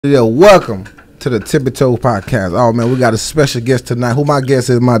Yeah, welcome to the Tippy Toe Podcast. Oh man, we got a special guest tonight. Who my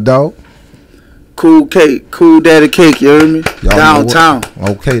guest is? My dog. Cool Cake, Cool Daddy Cake, you heard me? Downtown.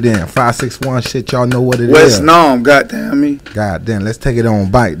 Okay then, 561 shit. Y'all know what it is. West Norm, goddamn me. Goddamn, let's take it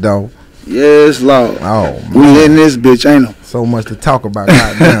on bite, dog. Yes, Lord. Oh man, we in this bitch, ain't no? So much to talk about.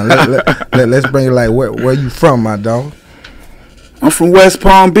 Goddamn, let's bring it like where you from, my dog? I'm from West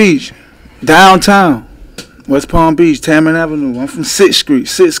Palm Beach, downtown. West Palm Beach, Tammany Avenue. I'm from 6th Street,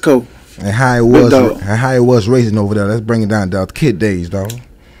 6th Co. And how it was raising over there. Let's bring it down, dog. Kid days, dog.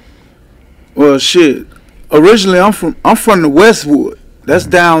 Well, shit. Originally, I'm from the Westwood. That's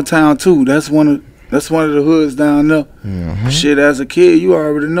downtown too. That's one of the hoods down there. Shit, as a kid, you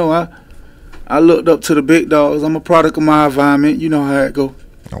already know. I looked up to the big dogs. I'm a product of my environment. You know how it go.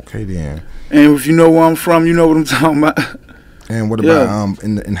 Okay then. And if you know where I'm from, you know what I'm talking about. And what about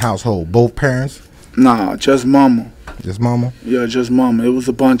in household? Both parents? Nah, just mama. Just mama? Yeah, just mama. It was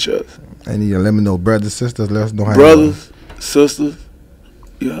a bunch of us. And you let me know brothers, sisters. Let us know how. Brothers, sisters.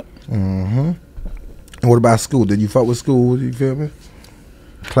 Yeah. And what about school? Did you fuck with school? You feel me?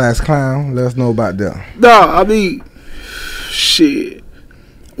 Class clown. Let us know about that. Nah, I mean, shit.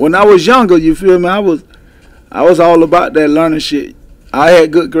 When I was younger, you feel me? I was all about that learning shit. I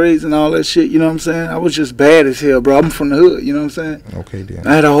had good grades and all that shit, you know what I'm saying? I was just bad as hell, bro. I'm from the hood, you know what I'm saying? Okay, then.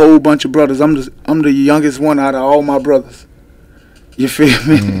 I had a whole bunch of brothers. I'm the youngest one out of all my brothers. You feel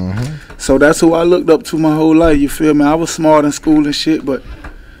me? So that's who I looked up to my whole life, you feel me? I was smart in school and shit, but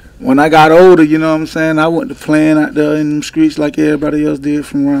when I got older, you know what I'm saying, I went to playing out there in them streets like everybody else did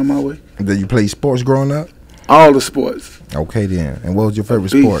from around my way. Did you play sports growing up? All the sports. Okay, then. And what was your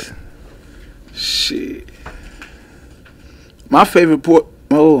favorite sport? Shit. My favorite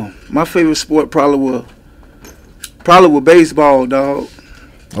sport probably was baseball, dog.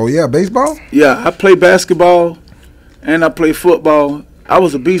 Oh yeah, baseball? Yeah, I play basketball and I play football. I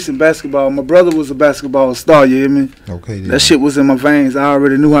was a beast in basketball. My brother was a basketball star, you hear me? Okay, then. That shit was in my veins. I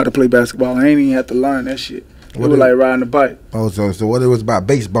already knew how to play basketball. I ain't even have to learn that shit. It was like riding a bike. Oh, so what it was about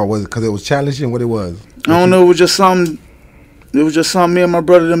baseball? Was it because it was challenging? What it was? I don't know. It was just something me and my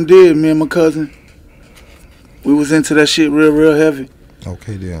brother them did. Me and my cousin. We was into that shit real heavy.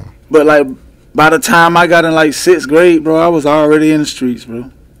 Okay, then. But like by the time I got in like 6th grade, bro, I was already in the streets, bro.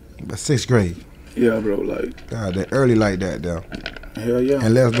 But 6th grade? Yeah, bro. Like God, that early like that, though. Hell yeah.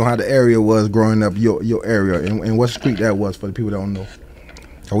 And let us know how the area was growing up, your area, and what street that was for the people that don't know.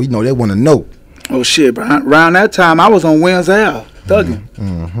 So we know they want to know. Oh shit, bro. Around that time, I was on Wednesday Ave,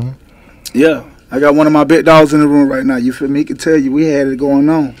 thugging. Yeah, I got one of my big dogs in the room right now. You feel me? He can tell you we had it going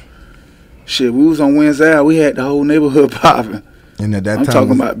on. Shit, we was on Wednesday Ave. We had the whole neighborhood popping. And at that time, I'm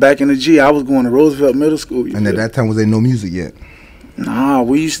talking about back in the G. I was going to Roosevelt Middle School. And at that time, was there no music yet? Nah,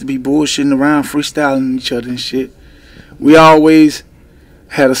 we used to be bullshitting around, freestyling each other and shit. We always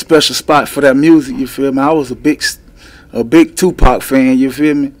had a special spot for that music. You feel me? I was a big Tupac fan. You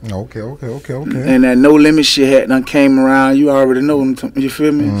feel me? Okay. And that No Limit shit had done came around. You already know. You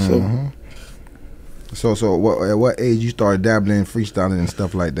feel me? So at what age you started dabbling in freestyling and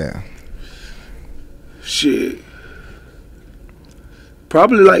stuff like that? Shit.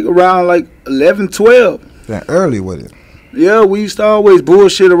 Probably like around like 11, 12. That early with it? Yeah, we used to always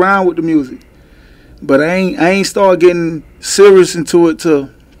bullshit around with the music. But I ain't start getting serious into it till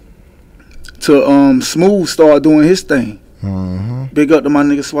Smooth started doing his thing. Big up to my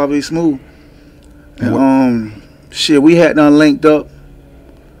nigga Suave Smooth. And shit, we had done linked up.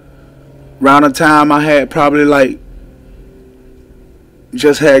 Around the time I had probably like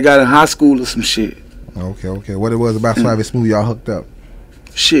just had got in high school or some shit. Okay. What it was about Suave Smooth, y'all hooked up?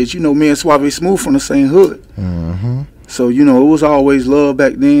 Shit, you know, me and Suave Smooth from the same hood. So, you know, it was always love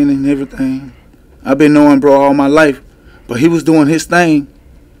back then and everything. I've been knowing bro all my life, but he was doing his thing.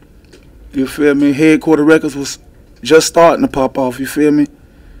 You feel me? Headquarter Records was just starting to pop off, you feel me?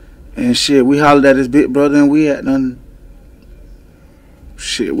 And shit, we hollered at his big brother and we had done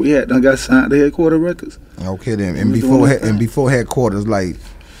got signed to Headquarter Records. Okay then. And before Headquarters, like,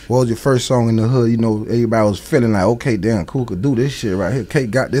 what was your first song in the hood? You know, everybody was feeling like, okay, damn, Cool could do this shit right here. K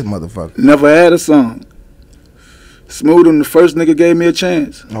got this motherfucker. Never had a song. Smooth him, the first nigga gave me a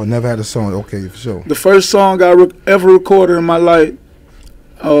chance. Oh, never had a song. Okay, for sure. The first song I ever recorded in my life,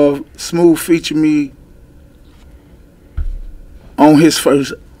 Smooth featured me on his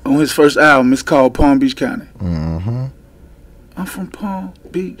first album. It's called Palm Beach County. I'm from Palm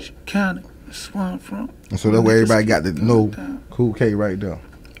Beach County. That's where I'm from. And so that's where everybody got to know Cool K right there.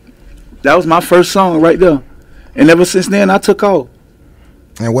 That was my first song right there. And ever since then, I took off.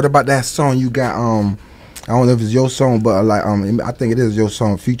 And what about that song you got, I don't know if it's your song, but like I think it is your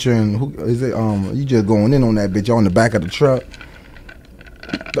song featuring who is it? You just going in on that bitch on the back of the truck.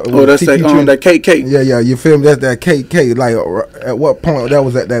 Oh, that's that KK. Yeah, you feel me? That's that KK. Like, at what point that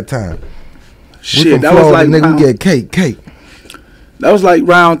was at that time? Shit, that was like nigga, we get KK. That was like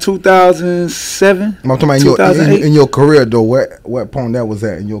around 2007. I'm talking about in your career though. What point that was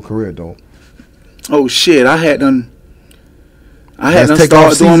at in your career though? Oh shit, I had done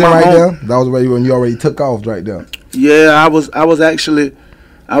started doing my own. That was when you already took off right there. Yeah, I was actually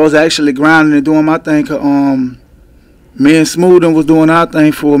grinding and doing my thing. Me and Smoothin was doing our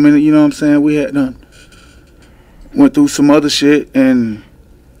thing for a minute. You know what I'm saying? We had done went through some other shit, and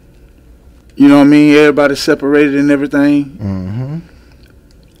you know what I mean. Everybody separated and everything. Mm-hmm.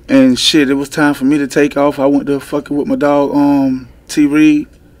 And shit, it was time for me to take off. I went to fucking with my dog T Reed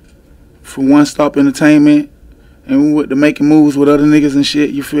for One Stop Entertainment. And we went to making moves with other niggas and shit,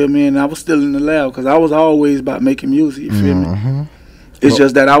 you feel me? And I was still in the lab because I was always about making music, you feel me? It's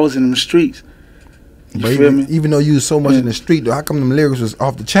just that I was in the streets. You feel me? Even though you was so much in the street, though, how come them lyrics was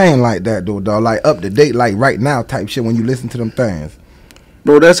off the chain like that, though, dog? Like up to date, like right now type shit when you listen to them things?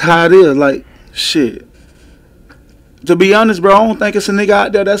 Bro, that's how it is. Like, shit. To be honest, bro, I don't think it's a nigga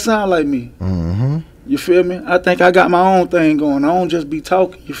out there that sound like me. You feel me? I think I got my own thing going. I don't just be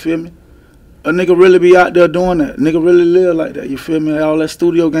talking, you feel me? A nigga really be out there doing that. A nigga really live like that. You feel me? All that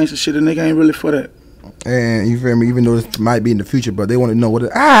studio gangster shit, a nigga ain't really for that. And you feel me? Even though this might be in the future, but they want to know what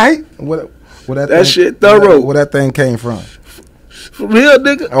that thing, shit thorough. Where that thing came from. For real,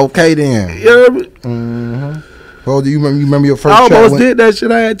 nigga. Okay then. You heard me? Well, do you remember your first? I almost did that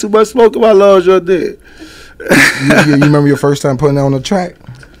shit. I had too much smoke in my lungs. You did. you remember your first time putting that on the track?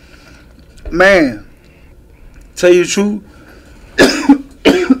 Man, tell you the truth.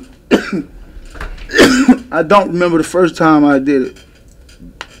 I don't remember the first time I did it,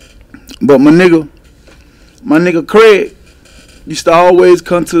 but my nigga Craig used to always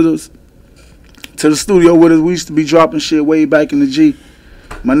come to the studio with us. We used to be dropping shit way back in the G.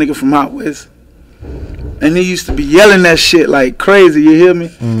 My nigga from out west, and he used to be yelling that shit like crazy. You hear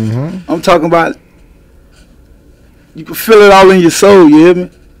me? I'm talking about. You can feel it all in your soul. You hear me?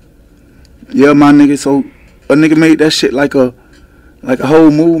 Yeah, my nigga. So a nigga made that shit like a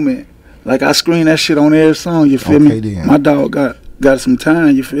whole movement. Like I screen that shit on every song, you feel me? Then. My dog got some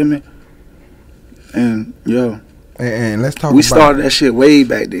time, you feel me? And yo, and let's talk. We started that shit way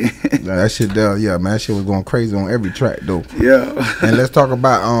back then. That shit, yeah, man, that shit was going crazy on every track though. Yeah. And let's talk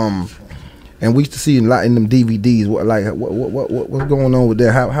about and we used to see a lot in them DVDs. What's going on with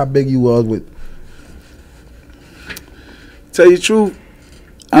that? How big you was with? Tell you the truth,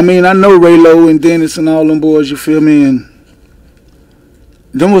 I mean I know Ray Lowe and Dennis and all them boys, you feel me, and.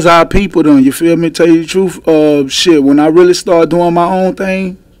 Them was our people then, you feel me? Tell you the truth, shit, when I really started doing my own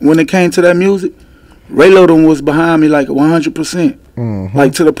thing, when it came to that music, Ray Lowe was behind me like 100%.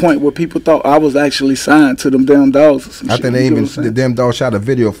 Like to the point where people thought I was actually signed to them damn dogs or some shit. I think they even, the damn dog shot a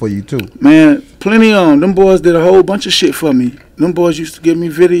video for you too. Man, plenty of them. Them boys did a whole bunch of shit for me. Them boys used to give me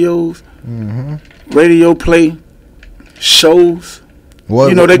videos, radio play, shows.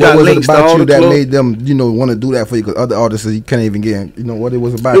 You know, they got links to all the that made them, you know, want to do that for you? Because other artists, you can't even get, you know, what it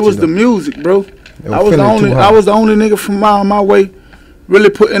was about. It was the music, bro. I was the only nigga from my way really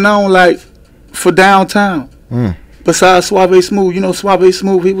putting on like for downtown. Besides Suave Smooth, you know, Suave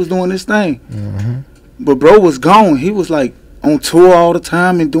Smooth, he was doing his thing. But bro was gone. He was like on tour all the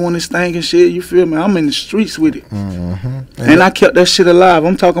time and doing his thing and shit. You feel me? I'm in the streets with it, and I kept that shit alive.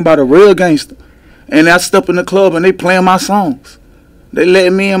 I'm talking about a real gangster. And I step in the club and they playing my songs. They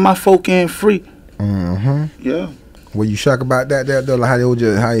let me and my folk in free. Yeah. Were you shocked about that? Like how they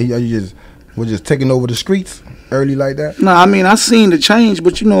were just taking over the streets early like that? Nah, I mean I seen the change,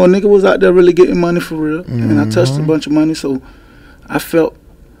 but you know a nigga was out there really getting money for real, and I touched a bunch of money, so I felt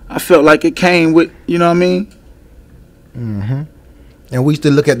like it came with, you know what I mean. And we used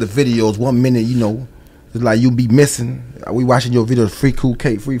to look at the videos. 1 minute, you know, it's like you be missing. We watching your videos, Free Cool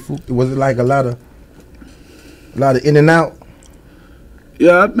Cake, Free Food. Was it like a lot of in and out?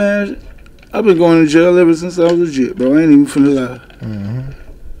 Yeah, man, I've been going to jail ever since I was a jit, bro. I ain't even finna lie.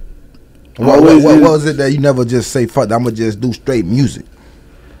 What was it that you never just say, fuck, I'm gonna just do straight music?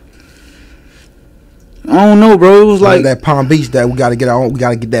 I don't know, bro. It was like that Palm Beach that we gotta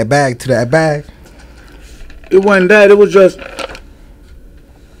get that bag to that bag. It wasn't that. It was just,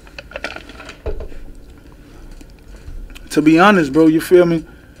 to be honest, bro, you feel me?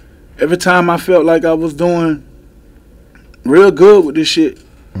 Every time I felt like I was doing real good with this shit,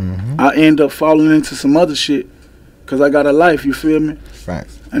 I end up falling into some other shit because I got a life, you feel me?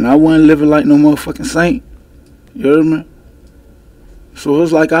 Facts. And I wasn't living like no motherfucking saint. You heard me? So it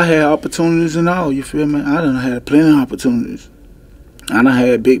was like I had opportunities and all, you feel me? I done had plenty of opportunities. I done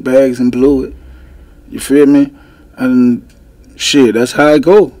had big bags and blew it. You feel me? And Shit, that's how it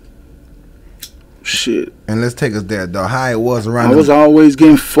go. Shit. And let's take us there, though. How it was around. I was always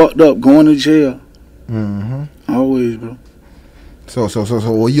getting fucked up, going to jail. Mm-hmm. Always, bro. So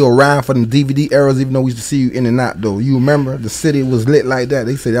were you around for them DVD eras, even though we used to see you in and out, though? You remember the city was lit like that?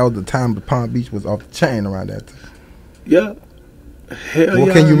 They said that was the time the Palm Beach was off the chain around that time. Yeah. Hell what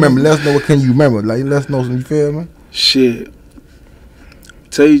yeah. Can you remember? Let us know what can you remember. Like, let us know some, you feel me? Shit.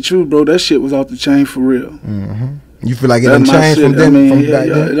 Tell you the truth, bro, that shit was off the chain for real. Mm-hmm. You feel like it done changed from them, from back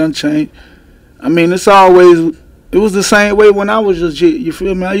then? It done changed. I mean, it was the same way when I was legit, you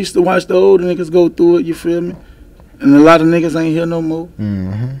feel me? I used to watch the older niggas go through it, you feel me? And a lot of niggas ain't here no more.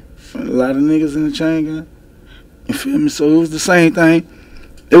 Mm-hmm. A lot of niggas in the chain gang, you feel me? So it was the same thing.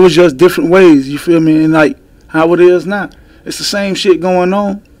 It was just different ways, you feel me? And like how it is now. It's the same shit going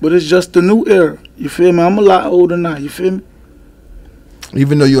on, but it's just the new era, you feel me? I'm a lot older now, you feel me?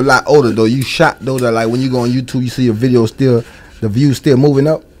 Even though you're a lot older, though, you shot, though, that like when you go on YouTube, you see your video still, the views still moving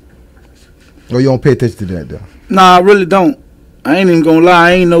up? Or you don't pay attention to that, though? Nah, I really don't. I ain't even gonna lie,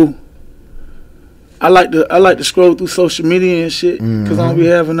 I ain't no... I like to scroll through social media and shit, because I don't be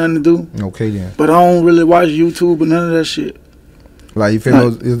having nothing to do. Okay, then. But I don't really watch YouTube or none of that shit. Like, you feel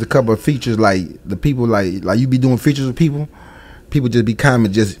me? There's a couple of features, like, the people, like you be doing features with people just be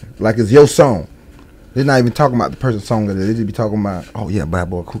commenting just, like it's your song. They're not even talking about the person's song. They just be talking about, oh yeah, bad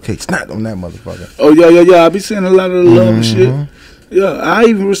boy, cool cake, snapped on that motherfucker. Oh yeah. I be seeing a lot of the love and shit. Yeah, I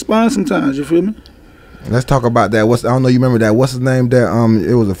even respond sometimes. You feel me? Let's talk about that. I don't know. You remember that? What's his name? That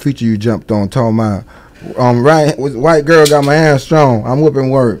it was a feature you jumped on talking about. Right, white girl got my hands strong. I'm whipping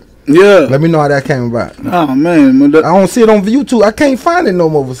word. Yeah. Let me know how that came about. Oh man, I don't see it on YouTube. I can't find it no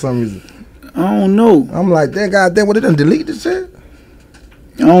more for some reason. I don't know. I'm like, that goddamn, what, they done delete this shit?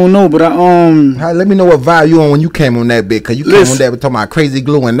 I don't know, but let me know what vibe you on when you came on that bit, cause you came on that talking about crazy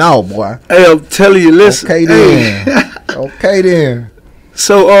glue and all, boy. Hey, I'm telling you, listen. Okay then. Okay then.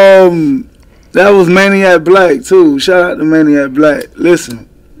 So that was Maniac Black too. Shout out to Maniac Black. Listen,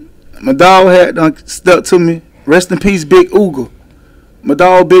 my dog had done stuck to me. Rest in peace, Big Ooga. My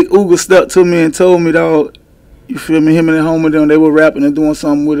dog Big Ooga stuck to me and told me, dog, you feel me? Him and the homie them, they were rapping and doing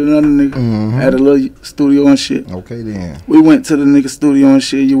something with another nigga. Had a little studio and shit. Okay then. We went to the nigga studio and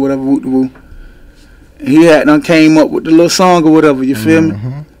shit, you whatever, woo. He had done came up with the little song or whatever, you feel me?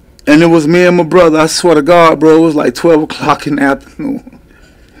 And it was me and my brother. I swear to God, bro, it was like 12 o'clock in the afternoon.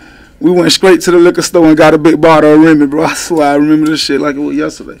 We went straight to the liquor store and got a big bottle of Remy, bro. I swear I remember this shit like it was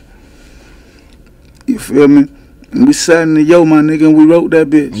yesterday. You feel me? And we sat in the my nigga, and we wrote that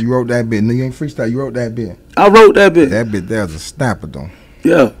bitch. You wrote that bit. Nigga, you ain't freestyle. You wrote that bit. I wrote that bit. That bit there was a snapper, though.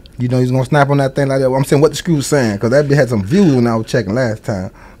 Yeah. You know he's going to snap on that thing like that. I'm saying what the screw was saying, because that bit had some views when I was checking last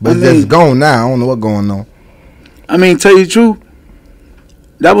time. But it's just gone now. I don't know what's going on. I mean, tell you the truth,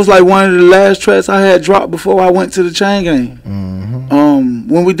 that was like one of the last tracks I had dropped before I went to the chain game.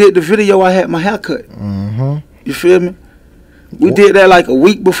 When we did the video, I had my hair cut. You feel me? We did that like a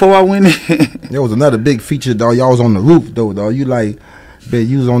week before I went in. There was another big feature, dog. Y'all was on the roof, though, dog. You like, bet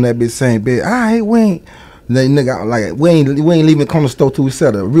you was on that bitch saying, bet, we ain't, nigga, like, we ain't leaving the corner store till we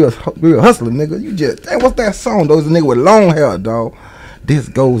sell a real hustler, nigga. You just, hey, what's that song, though? It's a nigga with long hair, dog. This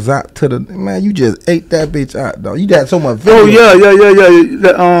goes out to the, man, you just ate that bitch out, dog. You got so much video. Oh,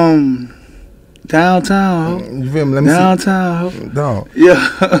 yeah. Downtown, you feel me? Let me Downtown, see. Dog.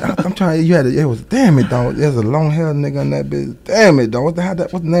 Yeah. I'm trying. It was damn it, dog. There's a long hair nigga on that bitch. Damn it, dog.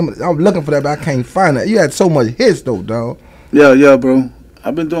 What's the name of it? I'm looking for that, but I can't find it. You had so much hits though, dog. Yeah, bro.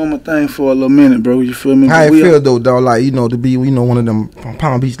 I've been doing my thing for a little minute, bro. You feel me? How it feel though, dog? Like, you know, to be, one of them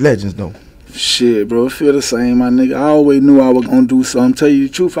Palm Beach legends though. Shit, bro. It feel the same, my nigga. I always knew I was gonna do something. Tell you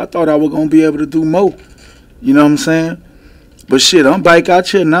the truth, I thought I was gonna be able to do more. You know what I'm saying? But shit, I'm back out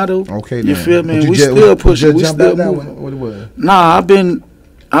here now though. Okay, you then. feel me? We still pushing. We still moving. What it was? Nah, I've been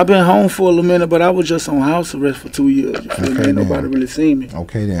home for a little minute, but I was just on house arrest for 2 years. You feel me? Ain't nobody really seen me.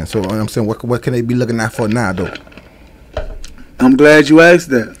 Okay then. So I'm saying, what can they be looking out for now though? I'm glad you asked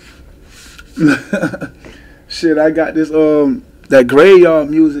that. Shit, I got this that Graveyard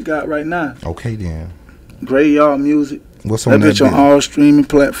music out right now. Okay then. Graveyard music. What's on that bitch on all streaming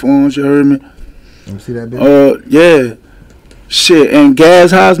platforms? You heard me? Let me see that bitch. Yeah. Shit, and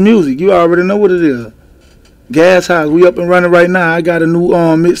Gas House Music, you already know what it is. Gas House, we up and running right now. I got a new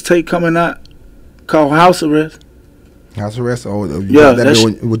mixtape coming out called House Arrest. House Arrest? Oh, yeah.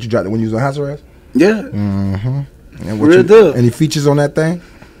 What you dropped when you was on House Arrest? Yeah. And what any features on that thing?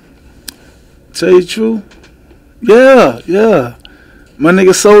 Tell you the truth? Yeah. My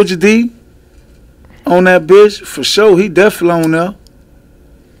nigga Soldier D on that bitch, for sure. He definitely on there.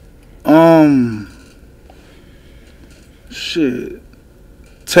 Shit.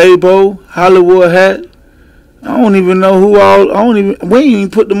 Tabo, Hollywood Hat. I don't even know who all. We ain't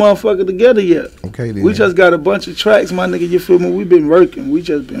even put the motherfucker together yet. Okay, then. We just got a bunch of tracks, my nigga. You feel me? We been working. We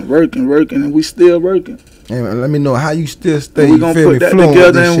just been working, and we still working. Hey, let me know how you still stay. We gonna put that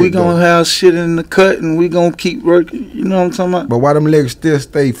together, and we gonna though. have shit in the cut, and we gonna keep working. You know what I'm talking about? But why them lyrics still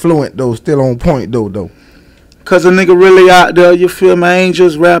stay fluent though, still on point though? Cause a nigga really out there. You feel me? I ain't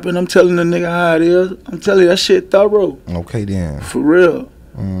just rapping. I'm telling the nigga how it is. I'm telling you that shit thorough. Okay, then. For real.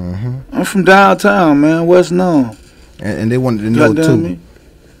 I'm from downtown, man. West known. And they wanted to know too.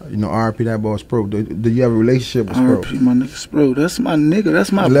 You know, RP that boy Spro. Do you have a relationship with Spro? RP my nigga Spro. That's my nigga.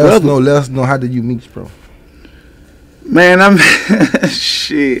 That's my brother. Let us know how did you meet Spro? Man, I'm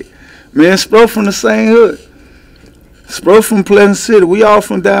shit. Man, Spro from the same hood. Spro from Pleasant City. We all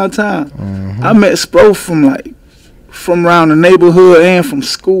from downtown. I met Spro from around the neighborhood and from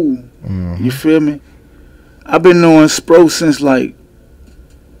school. You feel me? I've been knowing Spro since like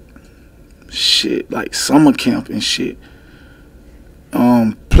summer camp and shit.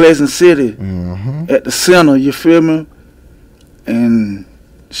 Pleasant City at the center, you feel me? And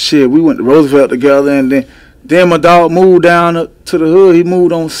shit, we went to Roosevelt together, and then my dog moved down to the hood. He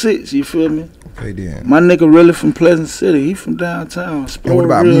moved on 6, you feel me? Okay, then. My nigga really from Pleasant City. He from downtown. And what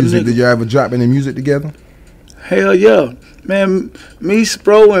about music? Nigga. Did you ever drop any music together? Hell yeah. Man, me,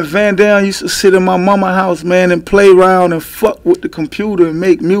 Spro, and Van Dam used to sit in my mama's house, man, and play around and fuck with the computer and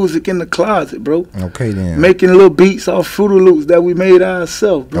make music in the closet, bro. Okay, then. Making little beats off Fruity Loops that we made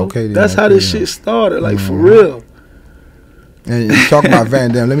ourselves, bro. Okay, then. That's how this shit started, like, for real. And you talk about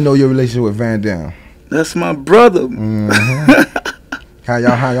Van Dam. Let me know your relationship with Van Dam. That's my brother. How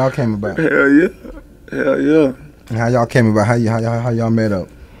y'all came about? Hell yeah. Hell yeah. And how y'all came about? How y'all met up?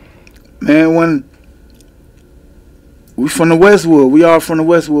 Man, when we from the Westwood. We all from the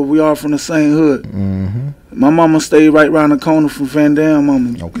Westwood. We all from the same hood. My mama stayed right around the corner from Van Dam,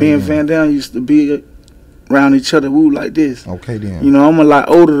 mama. Okay, me and Van Dam used to be around each other. We like this. Okay, then. You know, I'm a lot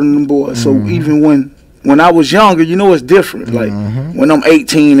older than them boys. So even when I was younger, you know, it's different. Like when I'm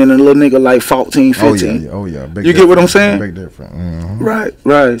 18 and a little nigga like 14, 15. Oh yeah. Big you get what I'm saying? Big different.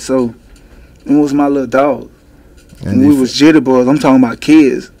 Right. So it was my little dog. And we was jitterbugs. I'm talking about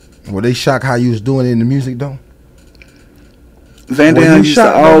kids. Were they shocked how you was doing it in the music though? Van Dam used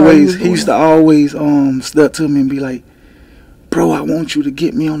to always stuck to me and be like, bro, I want you to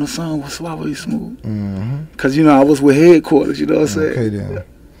get me on a song with Suave Smooth. Cause you know I was with Headquarters, you know what I'm saying? Okay, then.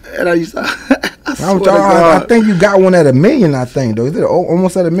 And I used to I think you got one at $1 million, I think though. Is it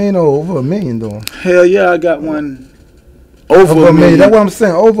almost at $1 million or over $1 million though? Hell yeah, I got one over $1 million. That's what I'm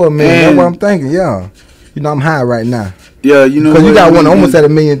saying, over $1 million. That's what I'm thinking, yeah. You know I'm high right now. Yeah, you know. Cause you got one almost at $1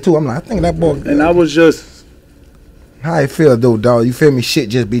 million too. I'm like, I think that boy. And I was just. How it feel though, dog? You feel me? Shit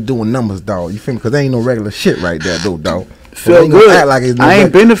just be doing numbers, dog. You feel me? Cause there ain't no regular shit right there, though, dog. Feel good. Act like it's no I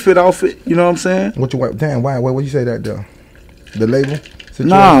ain't benefit off it. You know what I'm saying? What you? Damn, why you say that though? The label?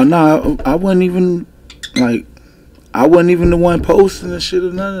 Nah. I wasn't even the one posting and shit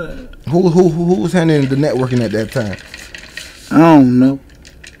or none of that. Who was handling the networking at that time? I don't know.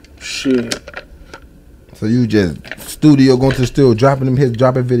 Shit. So you just studio going to the studio, dropping them hits,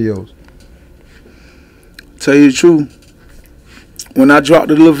 dropping videos. Tell you the truth, when I dropped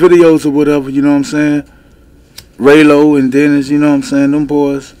the little videos or whatever, you know what I'm saying, Raylo and Dennis, you know what I'm saying, them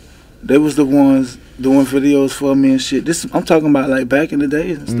boys, they was the ones doing videos for me and shit. This I'm talking about like back in the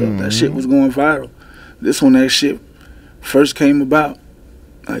days and stuff. That shit was going viral. This when that shit first came about,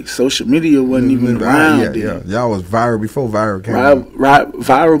 like social media wasn't even around. Yeah. Y'all was viral before viral came out.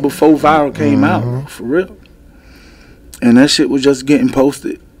 Viral before viral came out, for real. And that shit was just getting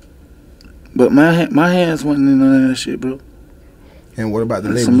posted. But my hands wasn't in none of that shit, bro. And what about the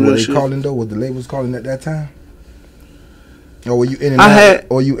labels? Were they calling though? Was the labels calling at that time? Or were you in and out?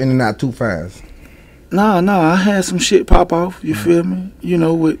 Or you in and out too fast? Nah. I had some shit pop off. You feel me? You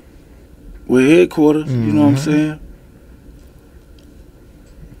know, with Headquarters. You know what I'm saying?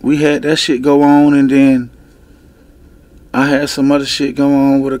 We had that shit go on, and then I had some other shit go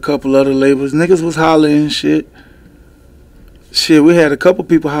on with a couple other labels. Niggas was hollering and shit. Shit, we had a couple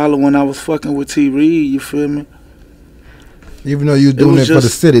people holler when I was fucking with T. Reed, you feel me? Even though you was doing it for the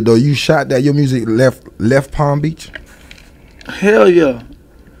city, though, you shot that your music left Palm Beach? Hell yeah.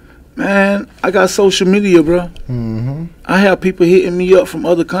 Man, I got social media, bro. I have people hitting me up from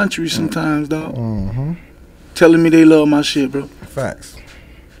other countries sometimes, dog. Telling me they love my shit, bro. Facts.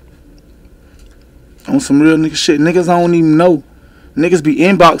 On some real nigga shit. Niggas I don't even know. Niggas be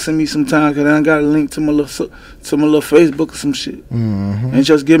inboxing me sometimes because I ain't got a link to my little Facebook or some shit. And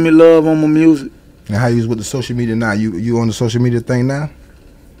just give me love on my music. And how you with the social media now? You on the social media thing now?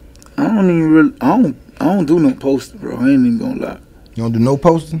 I don't even really. I don't do no posting, bro. I ain't even gonna lie. You don't do no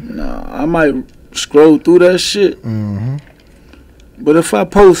posting? Nah, I might scroll through that shit. But if I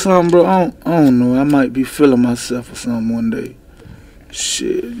post something, bro, I don't know. I might be feeling myself or something one day.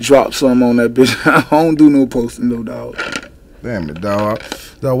 Shit, drop something on that bitch. I don't do no posting, no, dog. Damn it, dog.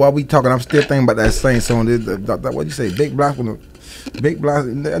 Dog, while we talking, I'm still thinking about that same song. What you say, Big Block? Big Block,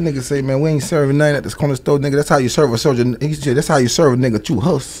 that nigga say, man, we ain't serving nothing at this corner store, nigga. That's how you serve a soldier. He said, that's how you serve a nigga. You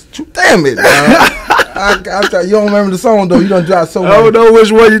hustle. Damn it, dog. You don't remember the song, though. You done drop so much. I don't know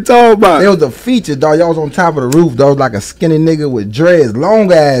which one you talking about. It was a feature, dog. Y'all was on top of the roof, dog. Like a skinny nigga with dreads.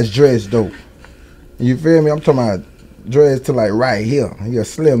 Long ass dreads, though. You feel me? I'm talking about dreads to like right here. He a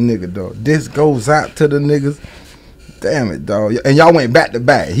slim nigga, dog. This goes out to the niggas. Damn it, dog. And y'all went back to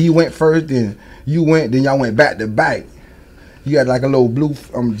back. He went first, then you went, then y'all went back to back. You had like a little blue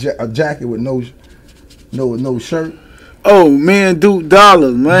a jacket with no shirt. Oh, man, Duke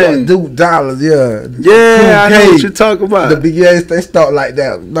Dollars, man. Yeah, Duke Dollars, yeah. Yeah, I know what you're talking about. The big ass, they start like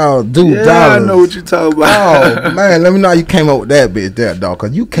that. No, Duke Dollars. Yeah, I know what you're talking about. Oh, man, let me know how you came up with that bitch there, dog.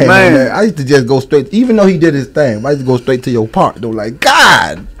 Because you came on that. I used to just go straight, even though he did his thing, I used to go straight to your part, though. Like,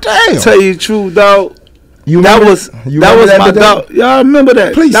 God damn. Tell you the truth, dog. That was my dog. Y'all remember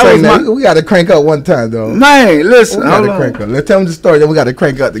that? Please say that. We got to crank up one time, though. Man, listen. We got to crank up. Let's tell them the story, then we got to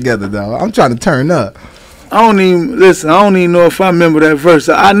crank up together, dog. I'm trying to turn up. I don't even know if I remember that verse.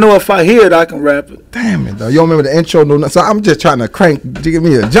 I know if I hear it, I can rap it. Damn it, though. You don't remember the intro? No, so I'm just trying to give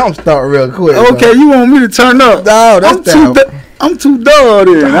me a jump start real quick. Okay, you want me to turn up? No, I'm too dull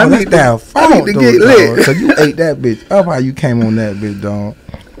then. I need to get lit. Dog. So you ate that bitch up how you came on that bitch, dog.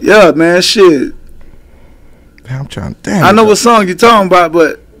 Yeah, man, shit. I'm trying. I know what song you talking about,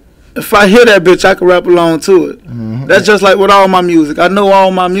 but if I hear that bitch, I can rap along to it. That's just like with all my music. I know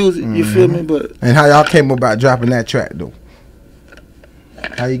all my music. You feel me? But and how y'all came about dropping that track though?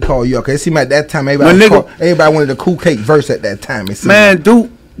 How you call you? Okay, it seemed like that time everybody wanted a Cool Cake verse at that time. Man,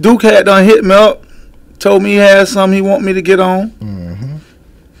 Duke had done hit me up, told me he had something he want me to get on.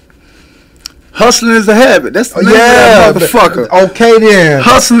 Hustling is a habit. That's the name of that motherfucker. Okay then.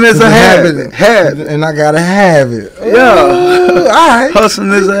 Hustling is a habit. And I gotta have it. Yeah. All right.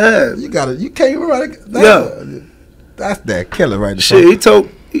 Hustling is a habit. You can't remember that. Yeah. That's that killer right there. Shit,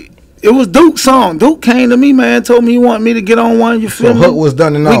 it was Duke's song. Duke came to me, man, told me he wanted me to get on one. You feel me? Hook was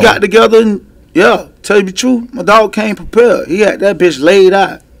done and all. We got together and tell you the truth, my dog came prepared. He had that bitch laid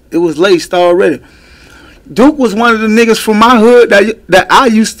out. It was laced already. Duke was one of the niggas from my hood that I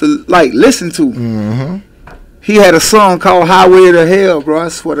used to like listen to. He had a song called Highway to Hell, bro. I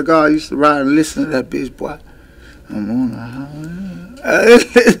swear to God, I used to ride and listen to that bitch, boy. I'm on the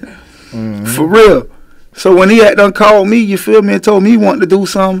highway. For real. So when he had done called me, you feel me, and told me he wanted to do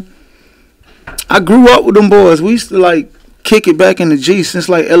something, I grew up with them boys. We used to like kick it back in the G since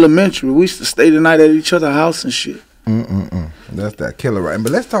like elementary. We used to stay the night at each other's house and shit. That's that killer, right?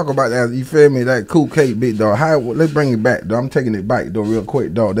 But let's talk about that. You feel me? That Cool Cake beat, dog. Let's bring it back, dog. I'm taking it back, though, real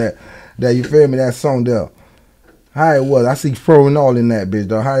quick, dog. That you feel me? That song, there. How it was? I see Spro and all in that bitch,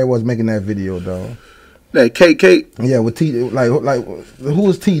 dog. How it was making that video, dog. That Cake. Yeah, with T. Like who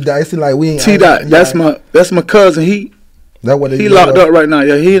was T Dot? It's like we ain't T Dot. That's my cousin. He locked up right now.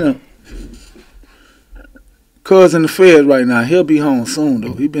 Yeah, he done. Cuz in the feds right now. He'll be home soon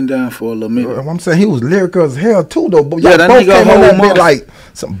though. He been down for a little minute. I'm saying he was lyrical as hell too though. But yeah, that both nigga came on that bit like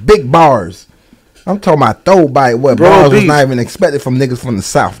some big bars. I'm talking about throwback. What bars was not even expected from niggas from the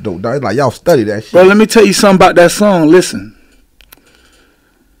South though. Dog. Like y'all study that shit. Bro, let me tell you something about that song. Listen,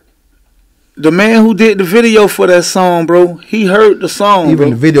 the man who did the video for that song, bro, he heard the song.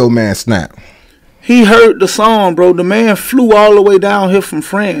 Even the video man snapped. He heard the song, bro. The man flew all the way down here from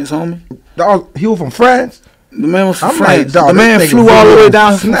France, homie. Dog, he was from France. The man was from France. The man flew all the way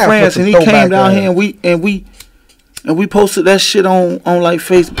down from France, and he came down here, and we posted that shit on like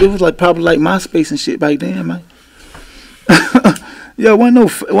Facebook. It was like probably like MySpace and shit back then, man. Yeah,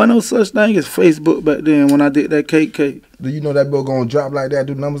 wasn't no such thing as Facebook back then when I did that Cake. Do you know that bill gonna drop like that?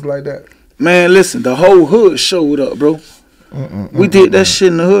 Do numbers like that? Man, listen, the whole hood showed up, bro. We did that shit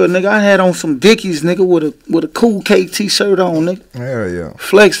in the hood, nigga. I had on some Dickies, nigga, with a Cool Cake t-shirt on, nigga. Hell yeah.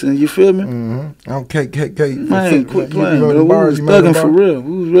 Flexing, you feel me? I'm Cake. Man, quit playing, bro. We was thugging for real.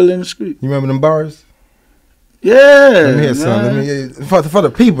 We was really in the street. You remember them bars? Yeah. Let me hear something. Let me hear for the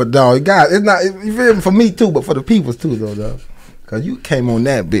people, dog. God, it's not you feel me for me too, but for the people too, though, dog. Cause you came on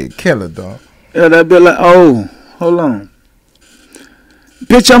that big killer, dog. Yeah, that bit like, oh, hold on.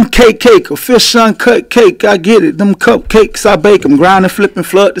 Bitch, I'm Cake, a fish uncut cake. I get it. Them cupcakes, I bake them, grind and flip and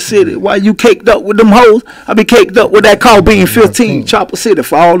flood the city. Why you caked up with them hoes? I be caked up with that call being 15. Chopper City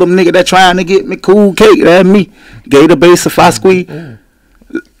for all them niggas that trying to get me Cool Cake. That me. Gator base if I squeeze.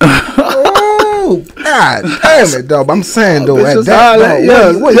 Oh, Oh, God damn it, dog. I'm saying, though, at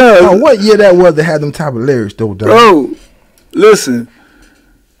that, what year that was that had them type of lyrics, though, dog? Bro, listen.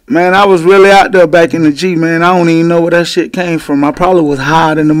 Man, I was really out there back in the G, man. I don't even know where that shit came from. I probably was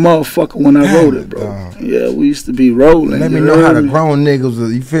higher than the motherfucker when I wrote it, bro. Yeah, we used to be rolling. Let me know how the grown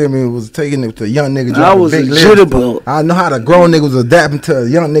niggas, you feel me, was taking it to a young nigga dropping big lyrics. I know how the grown niggas was adapting to a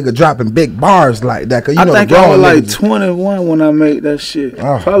young nigga dropping big bars like that. Cause you know I think I was like 21 when I made that shit.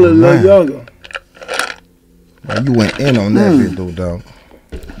 Probably a little younger. Man, you went in on that bit, though, dog.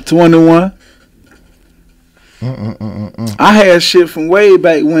 21. I had shit from way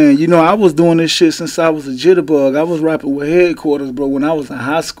back when. You know, I was doing this shit since I was a jitterbug. I was rapping with Headquarters, bro, when I was in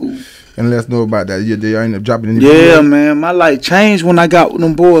high school. And let's know about that. You ended up dropping in the man. My life changed when I got with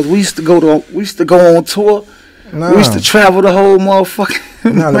them boys. We used to go on tour. We used to travel the whole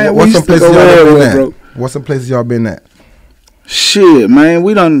motherfucking. Man, what's some places y'all been at? Bro. What's some places y'all been at? Shit, man,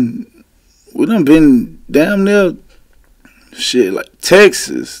 we done been damn near shit like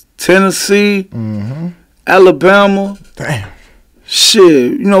Texas, Tennessee. Alabama. Damn.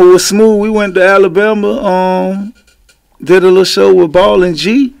 Shit. You know, with Smooth, we went to Alabama, did a little show with Ball and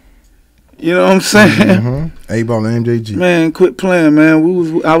G. You know what I'm saying? A-Ball and MJG. Man, quit playing,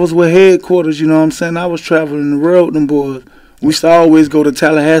 man. I was with Headquarters, you know what I'm saying? I was traveling the world with them boys. We used to always go to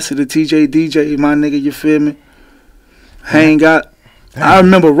Tallahassee to TJ DJ, my nigga, you feel me? Hang out. I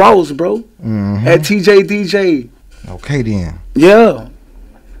remember Ross, bro. At TJ DJ. Okay, then. Yeah.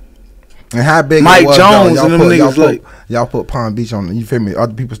 And how big Mike it was, Jones and them niggas y'all put Palm Beach on, you feel me?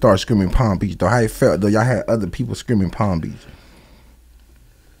 Other people started screaming Palm Beach, though. How it felt, though? Y'all had other people screaming Palm Beach.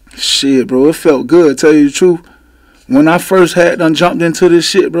 Shit, bro, it felt good. Tell you the truth, when I first jumped into this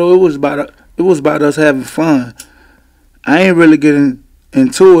shit, bro, it was about us having fun. I ain't really getting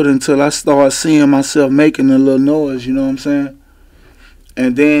into it until I started seeing myself making a little noise. You know what I'm saying?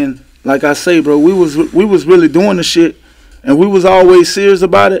 And then, like I say, bro, we was really doing the shit, and we was always serious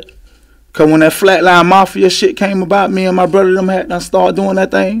about it. Cause when that Flatline Mafia shit came about, me and my brother them had done started doing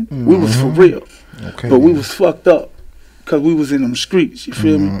that thing. We was for real, but we was fucked up, cause we was in them streets. You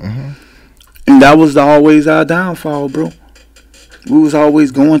feel me? And that was always our downfall, bro. We was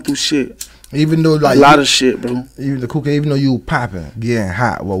always going through shit. Even though like a lot of shit, bro. Even though you popping, getting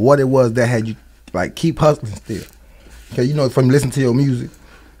hot. Well, what it was that had you like keep hustling still? Cause you know from listening to your music,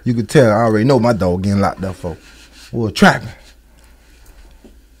 you could tell. I already know my dog getting locked up for. Well, trapping.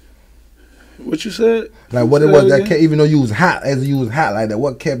 What you said? Like what it was that kept, even though you was hot, like that,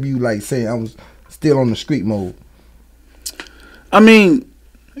 what kept you like saying I was still on the street mode? I mean,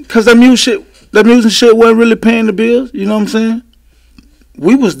 cause that music shit wasn't really paying the bills. You know what I'm saying?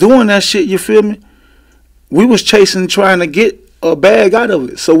 We was doing that shit. You feel me? We was trying to get a bag out of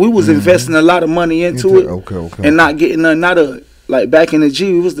it. So we was investing a lot of money into it, and not getting nothing out of it. Like back in the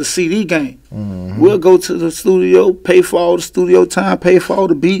G, it was the CD game. We'll go to the studio, pay for all the studio time, pay for all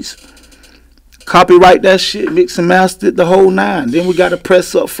the beats. Copyright that shit, mix and master it, the whole nine. Then we got to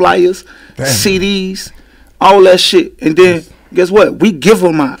press up flyers, CDs, all that shit. And then, guess what? We give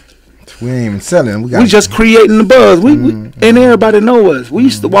them out. We ain't even selling. We just creating the buzz. And everybody know us. We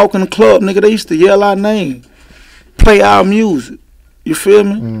used to walk in the club, nigga. They used to yell our name, play our music. You feel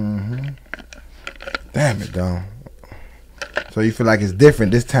me? Damn it, dog. So you feel like it's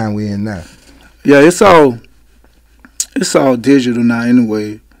different this time we in now? Yeah, it's all digital now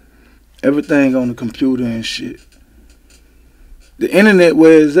anyway. Everything on the computer and shit. The internet,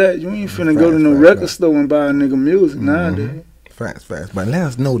 where is that? You ain't finna go to no record store and buy a nigga music nowadays. Facts. But let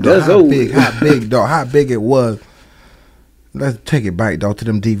us know, dog, how big it was. Let's take it back, dog, to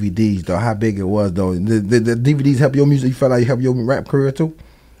them DVDs, dog. How big it was, though. The DVDs help your music. You felt like it helped your rap career too?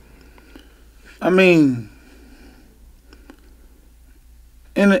 I mean,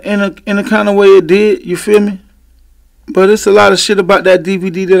 in a kind of way it did. You feel me? But it's a lot of shit about that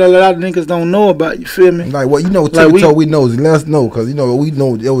DVD that a lot of niggas don't know about. You feel me? Like what, you know, like we know. Let us know, cause you know we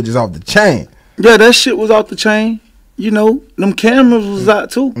know it was just off the chain. Yeah, that shit was off the chain. You know, them cameras was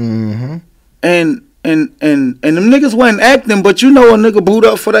out too. And them niggas wasn't acting, but you know a nigga boot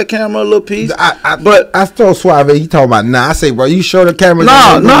up for that camera a little piece. But I told Suave, he talking about I say, bro, you show the camera.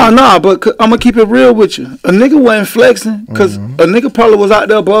 Nah, but I'm gonna keep it real with you. A nigga wasn't flexing, cause a nigga probably was out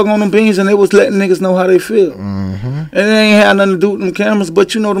there bug on them beans and they was letting niggas know how they feel. And it ain't had nothing to do with them cameras,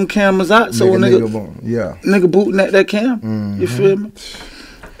 but you know them cameras out, so nigga booting at that cam. You feel me?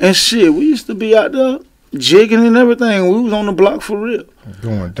 And shit, we used to be out there jigging and everything. We was on the block for real.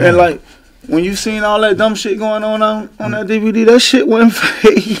 Going down. And like, when you seen all that dumb shit going on that DVD, that shit wasn't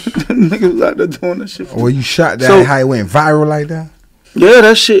fake. Niggas was out there doing that shit. Well, you shot that, how it went viral like that? Yeah,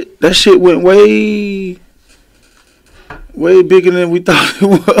 that shit went way bigger than we thought it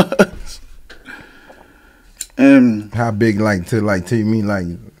was. And how big, to you mean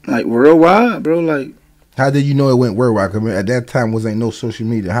like worldwide, bro? Like, how did you know it went worldwide? Cause at that time ain't no social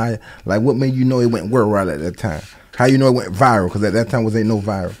media. How, what made you know it went worldwide at that time? How you know it went viral? Cause at that time ain't no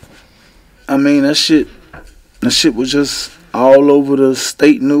viral. I mean, that shit was just all over the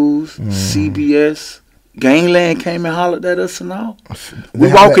state news, CBS. Gangland came and hollered at us and all.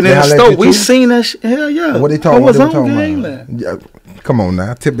 We walking in the store, we seen that shit. Hell yeah. What they talking about? On Gangland. Yeah, come on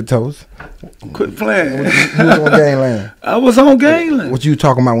now, tippy toes. Quit playing. You was on Gangland. I was on Gangland. What you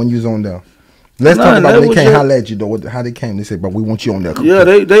talking about when you was on there? Let's talk about when they came holler at you though. How they came? They said, "But we want you on there." Yeah,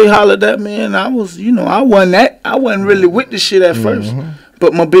 they hollered at me, and I was, I wasn't really with the shit at first.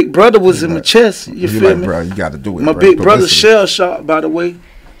 But my big brother was in my chest. You feel me? Bro, you got to do it. My big brother shell shock, by the way.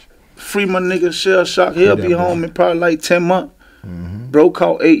 Free my nigga shell shock. He'll be home in probably like 10 months. Bro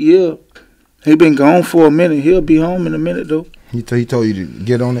caught 8 years. He been gone for a minute. He'll be home in a minute though. He told you to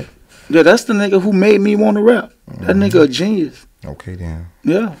get on it? Yeah, that's the nigga who made me want to rap. That nigga a genius. Okay then.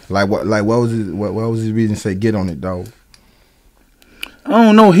 Yeah. What was his reason to say get on it, dog? I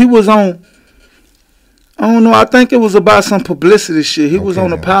don't know. He was on, I don't know. I think it was about some publicity shit. He was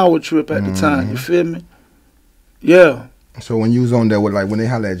on a power trip at the time. You feel me? Yeah. So when you was on there, when they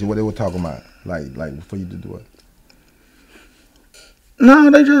hollered at you, what they were talking about? Like for you to do it?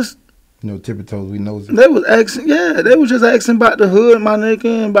 No, they just... tippy toes, we knows it. They was asking, they was just asking about the hood, my nigga,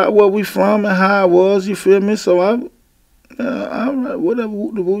 and about where we from and how I was, you feel me? So I whatever,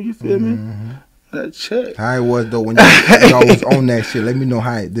 you feel me? That check. How it was though when y'all was on that shit? Let me know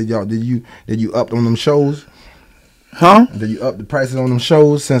how did you up on them shows? Huh? Did you up the prices on them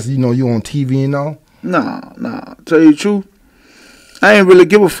shows since you on TV and all? Nah. Tell you the truth, I ain't really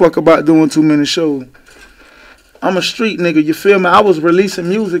give a fuck about doing too many shows. I'm a street nigga, you feel me? I was releasing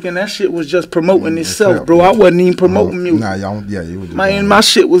music and that shit was just promoting itself, bro. I wasn't even promoting music. Nah, you was just my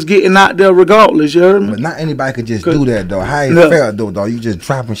shit was getting out there regardless, you heard me? But not anybody could just do that, though. How it felt, though, dog? You just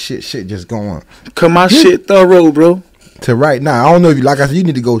dropping shit just going. Cause my shit thorough, bro. To right now, I don't know if you, like I said, you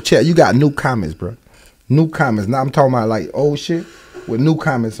need to go check. You got new comments, bro. New comments. Now I'm talking about like old shit with new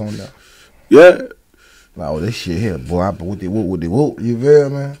comments on there. Yeah. Like, this shit here, boy. I put with the whoop. You feel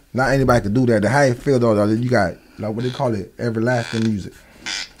me? Not anybody could do that. How it feel, though, you got, like, what they call it, everlasting music.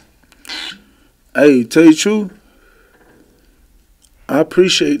 Hey, tell you the truth, I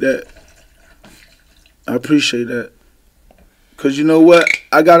appreciate that. Cause you know what?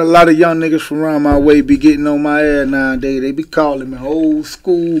 I got a lot of young niggas from around my way be getting on my ass nowadays. They be calling me old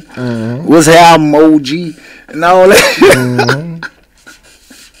school. What's album OG and all that.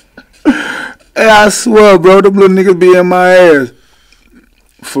 Hey, I swear, bro, them little niggas be in my ass.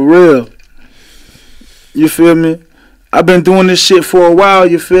 For real. You feel me? I've been doing this shit for a while,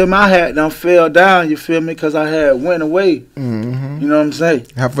 you feel me? I had done fell down, you feel me? Because I had went away. You know what I'm saying?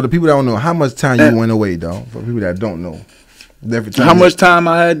 For the people that don't know, how much time you went away, though? For people that don't know. How much time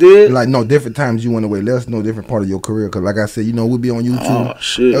I had did? Like, no, different times you went away. Let us know different part of your career. Because like I said, we'll be on YouTube. Oh,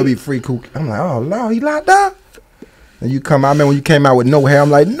 shit. It'll be free cool. I'm like, oh, Lord, he locked up? And you come out, I remember when you came out with no hair, I'm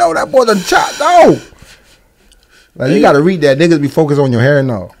like, no, that boy done chopped off. Like, you got to read that. Niggas be focused on your hair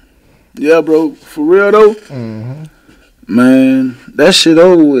and all. Yeah, bro. For real, though. Man, that shit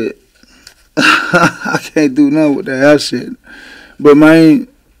over with. I can't do nothing with that shit. But, man,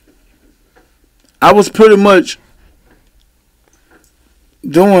 I was pretty much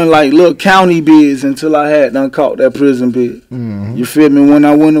doing, like, little county bids until I had done caught that prison bid. You feel me? When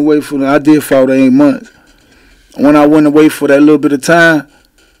I went away for I did for 8 months. When I went away for that little bit of time,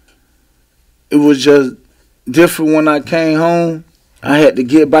 it was just different when I came home. I had to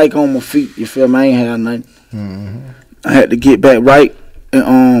get back on my feet. You feel me? I ain't had nothing. I had to get back right.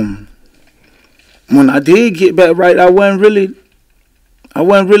 And when I did get back right, I wasn't really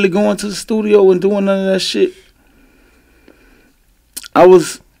going to the studio and doing none of that shit. I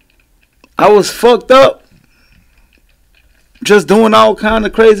was fucked up. Just doing all kind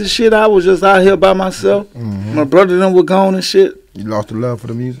of crazy shit. I was just out here by myself. My brother and them were gone and shit. You lost the love for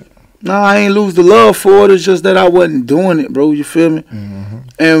the music? No, I ain't lose the love for it. It's just that I wasn't doing it, bro. You feel me?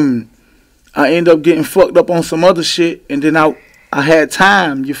 And I ended up getting fucked up on some other shit. And then I had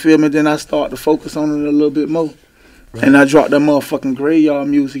time, you feel me? Then I started to focus on it a little bit more. Right. And I dropped that motherfucking graveyard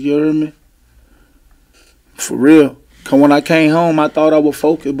music, you heard me? For real. Because when I came home, I thought I was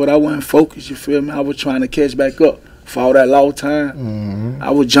focused, but I wasn't focused, you feel me? I was trying to catch back up. For all that long time, I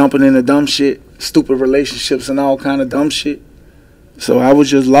was jumping into dumb shit, stupid relationships and all kind of dumb shit. So I was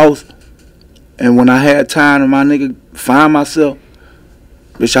just lost. And when I had time to my nigga find myself,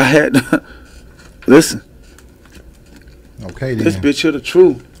 bitch, I had to listen. Okay then. This bitch here the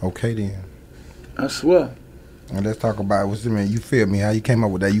truth. Okay then. I swear. And let's talk about what's the man. You feel me? How you came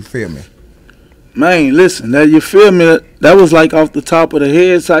up with that? You feel me? Man, listen, that you feel me? That was like off the top of the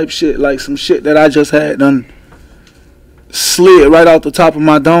head type shit, like some shit that I just had done slid right off the top of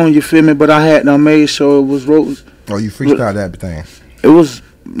my dome, you feel me? But I had done made sure it was wrote. Oh, you freestyled everything? It was,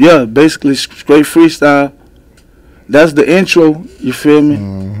 yeah, basically straight freestyle. That's the intro, you feel me?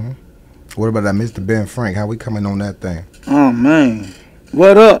 Mm-hmm. What about that Mr. Ben Frank? How we coming on that thing? Oh, man.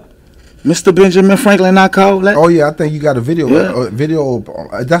 What up? Mr. Benjamin Franklin, I call that? Oh, yeah, I think you got a video. Yeah. Video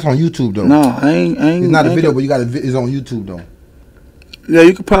that's on YouTube, though. No, I ain't. It's not a video, but you got it's on YouTube, though. Yeah,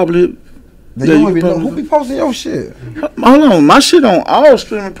 you could probably. They don't even know who be posting your shit. Hold on, my shit on all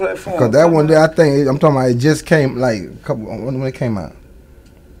streaming platforms. Cause that one there, I think I'm talking about. It just came like a couple when it came out.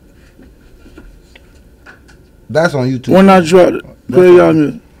 That's on YouTube. When I dropped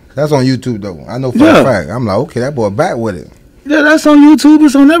it, that's on YouTube though. I know for a fact. I'm like, okay, that boy back with it. Yeah, that's on YouTube.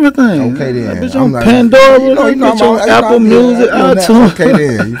 It's on everything. Okay then. That bitch on Pandora. You know, bitch on Apple Music, iTunes. Okay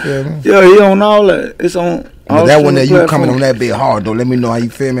then. You feel me? Yeah, he on all that. It's on. But that one that you coming on that bit hard though. Let me know how you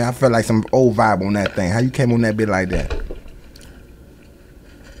feel me. I felt like some old vibe on that thing. How you came on that bit like that?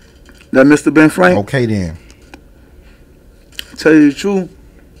 That Mr. Ben Frank. Okay then. Tell you the truth.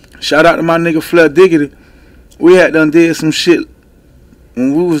 Shout out to my nigga Flair Diggity. We had done did some shit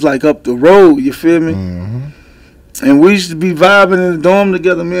when we was like up the road. You feel me? Mm-hmm. And we used to be vibing in the dorm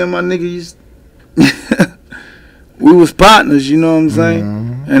together. Me and my nigga used. We was partners. You know what I'm saying?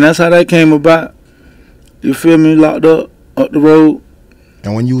 Mm-hmm. And that's how that came about. You feel me? Locked up the road.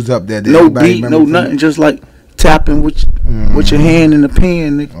 And when you was up there, no beat, no nothing, just like tapping with your hand in the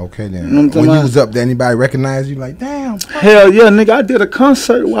pen, nigga. Okay then. You know what I'm when you was up there, anybody recognize you? Like, damn. Bro. Hell yeah, nigga! I did a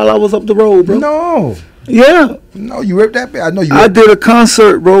concert while I was up the road, bro. No. Yeah. No, you ripped that bit. I know you. I did a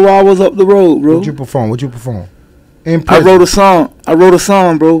concert, bro, while I was up the road, bro. What you perform? I wrote a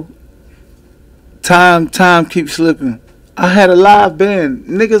song, bro. Time keeps slipping. I had a live band.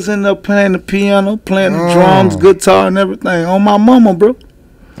 Niggas ended up playing the piano, playing the drums, guitar, and everything. On my mama, bro.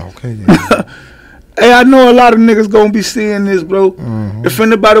 Okay, then. Hey, I know a lot of niggas gonna be seeing this, bro. Mm-hmm. If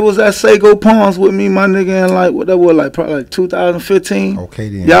anybody was at Sago Palms with me, my nigga, in like, what that was, like, probably like 2015. Okay,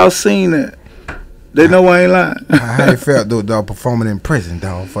 then. Y'all seen that. They know I ain't lying. How you felt, though, dog, performing in prison,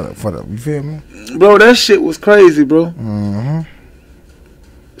 dog, for the, you feel me? Bro, that shit was crazy, bro. Mm-hmm.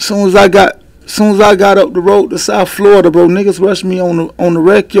 Soon as I got up the road to South Florida, bro, niggas rushed me on the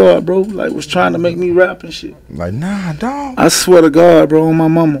rec yard, bro. Like, was trying to make me rap and shit. Like, nah, dog. I swear to God, bro, on my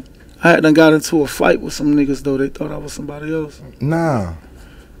mama. I had done got into a fight with some niggas, though. They thought I was somebody else. Nah.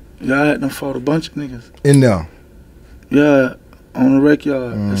 Yeah, I had done fought a bunch of niggas. In there? Yeah, on the rec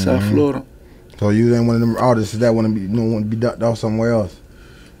yard in South Florida. So you ain't one of them artists that want to be ducked off somewhere else?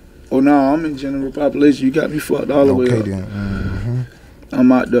 Oh, no, I'm in general population. You got me fucked all the way up. Okay, then. Mm-hmm.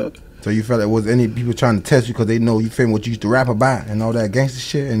 I'm out there. So you felt like was any people trying to test you because they know you feel what you used to rap about and all that gangster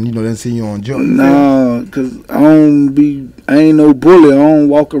shit, and you know they see you on joke? Nah, cause I ain't no bully. I don't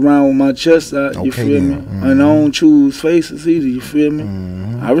walk around with my chest out. You feel me? And I don't choose faces either. You feel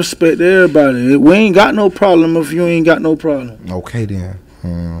me? I respect everybody. We ain't got no problem if you ain't got no problem. Okay then.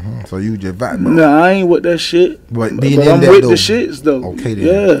 So you just vibe, bro. Nah, I ain't with that shit. But I'm with the shits though. Okay then.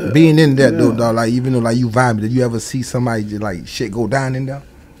 Yeah. Being in that though, dog, like even though like you vibing, did you ever see somebody just like shit go down in there?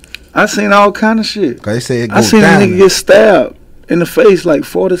 I seen all kind of shit. Cause they say it I seen a nigga get stabbed in the face like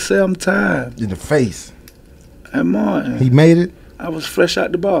 47 times. In the face. At Martin. He made it? I was fresh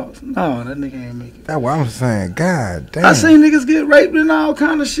out the box. No, that nigga ain't make it. That's what I'm saying. God damn. I seen niggas get raped and all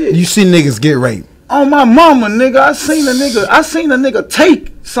kind of shit. You see niggas get raped? On my mama, nigga. I seen a nigga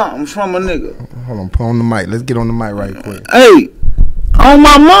take something from a nigga. Hold on, put on the mic. Let's get on the mic right quick. Hey, on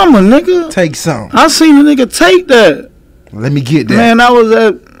my mama, nigga. Take something. I seen a nigga take that. Let me get that. Man, I was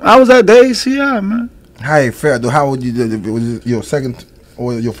at the ACI, man. How it felt though? How would you do it? Was it your second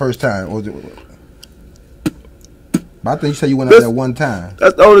or your first time? Or was it? But I think you said you went out there one time.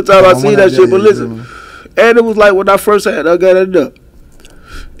 That's the only time I seen that shit. But listen, and it was like when I first had I got it up.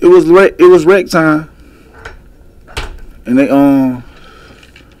 It was rec time, and they and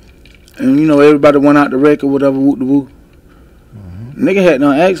you know everybody went out the rec or whatever. Whoop the woo. Nigga had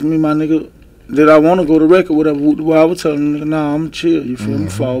done asked me, my nigga, did I want to go to rec or whatever? Whoop the woo. I was telling the nigga, nah, I'm chill. You feel me?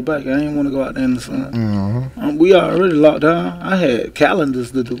 Fall back. I ain't want to go out there in the sun. We already locked down. I had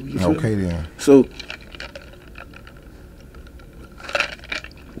calendars to do. You feel okay me? then. So.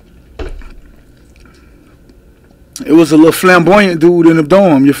 It was a little flamboyant dude in the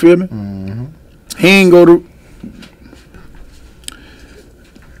dorm, you feel me? He ain't go to...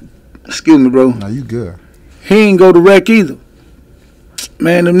 Excuse me, bro. No, you good. He ain't go to rec either.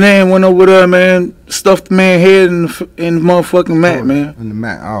 Man, the man went over there, man, stuffed the man head in the motherfucking mat, man. In the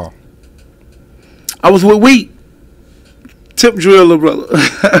mat, oh. I was with Wheat. Tip driller,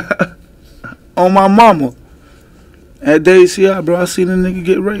 brother. On my mama. At DCI, bro, I seen a nigga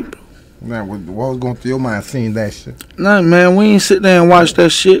get raped, bro. Man, what was going through your mind seeing that shit? Nah, man, we ain't sit there and watch that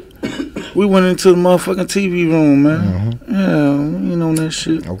shit. We went into the motherfucking TV room, man. Yeah, we ain't on that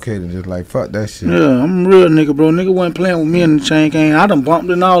shit. Okay, then just like, fuck that shit. Yeah, I'm a real nigga, bro. Nigga wasn't playing with me in the chain gang. I done bumped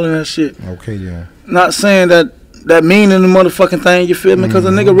and all of that shit. Okay, yeah. Not saying that meaning the motherfucking thing, you feel me? Because a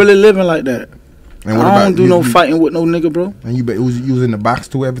nigga really living like that. And what I don't do no fighting with no nigga, bro. And you was in the box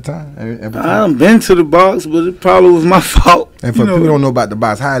too every time? I done been to the box, but it probably was my fault. And for people who don't know about the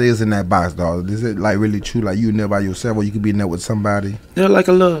box, how it is in that box, dog? Is it like really true? Like you in there by yourself, or you could be in there with somebody? Yeah, like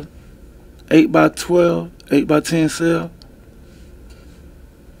a little 8x12, 8x10 cell.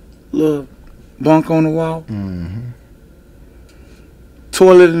 Little bunk on the wall.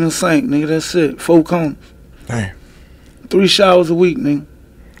 Toilet in the sink, nigga. That's it. 4 corners. Damn. 3 showers a week, nigga.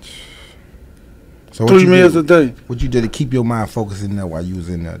 So 3 meals a day. What you did to keep your mind focused in there while you was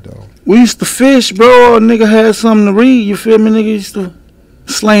in there, dog? We used to fish, bro. A nigga had something to read. You feel me? Nigga used to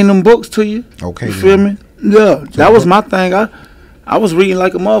slang them books to you. Okay. You feel me? Yeah. So that was my thing. I was reading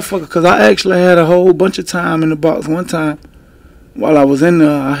like a motherfucker because I actually had a whole bunch of time in the box. One time while I was in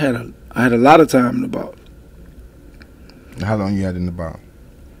there, I had a lot of time in the box. How long you had in the box?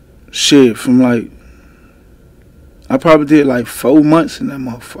 Shit, from like, I probably did like 4 months in that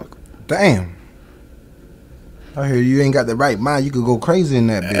motherfucker. Damn. I hear you ain't got the right mind. You could go crazy in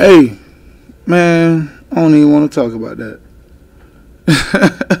that bitch. Hey, man, I don't even want to talk about that.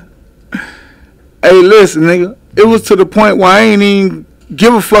 Hey, listen, nigga. It was to the point where I ain't even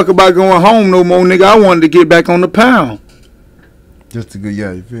give a fuck about going home no more, nigga. I wanted to get back on the pound. Just to go,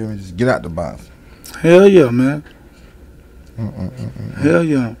 yeah, you feel me? Just get out the box. Hell yeah, man. Hell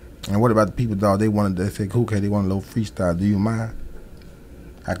yeah. And what about the people, dog? They said, okay, they want a little freestyle. Do you mind?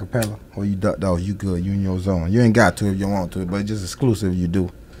 Acapella? Or you duck, dog? You good. You in your zone. You ain't got to if you want to, but just exclusive you do.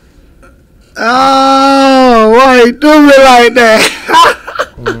 Oh, why you do me like that?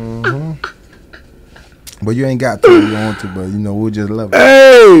 But you ain't got to if you want to, but you know, we'll just love it.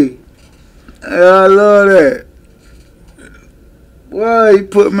 Hey! I love that. Why you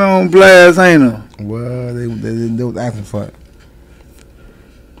put me on blast, ain't no? Well, they was asking for it.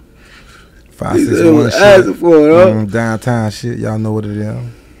 5, 6, They 1 was shit. asking for it, huh? Downtown shit. Y'all know what it is.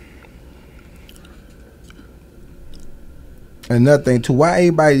 Another thing too, why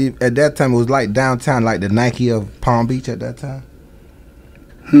everybody at that time it was like downtown, like the Nike of Palm Beach at that time?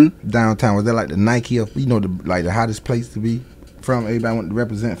 Downtown, was that like the Nike of, you know, like the hottest place to be from? Everybody wanted to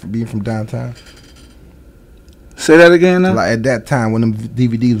represent for being from downtown. Say that again now? So like at that time when them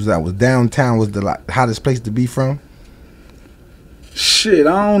DVDs was out, was downtown was the like hottest place to be from? Shit,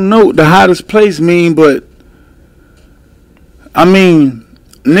 I don't know what the hottest place mean, but I mean,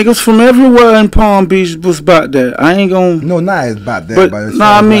 niggas from everywhere in Palm Beach was about that. I ain't gonna. No, not as about that, but it's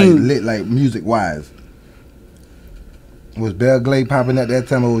I mean, like, lit, like music wise. Was Belgrade popping at that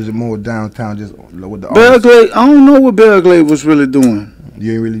time, or was it more downtown just with the Belgrade? I don't know what Belgrade was really doing.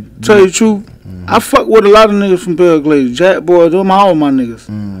 You ain't really tell you the truth. I fuck with a lot of niggas from Belgrade. Jack Boy, them all my niggas.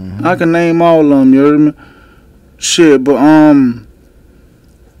 I can name all of them. You heard me? Shit, but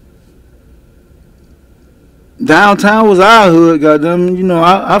downtown was our hood, goddamn. You know,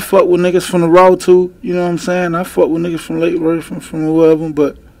 I fuck with niggas from the Raw too. You know what I'm saying? I fuck with niggas from Lake Worth, from wherever.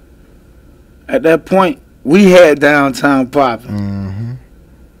 But at that point, we had downtown popping.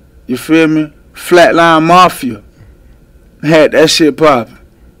 You feel me? Flatline Mafia had that shit popping.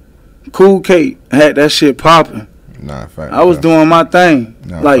 Cool Kate had that shit popping. Nah, fact. I was doing my thing,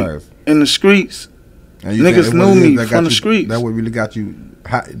 nah, like fact. In the streets. Niggas knew me from the streets. That what really got you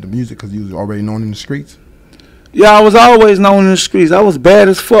hot in the music, because you was already known in the streets. Yeah, I was always known in the streets. I was bad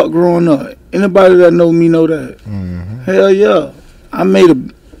as fuck growing up. Anybody that know me know that. Hell yeah, I made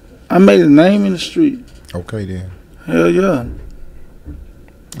a name in the street. Okay then. Hell yeah.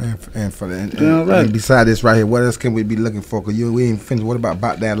 And beside this right here, what else can we be looking for? Cause we ain't finished. What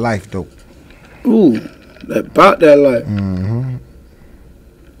about that life though? Ooh, about that life.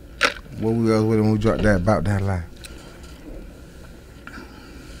 What we else with when we dropped that about that life?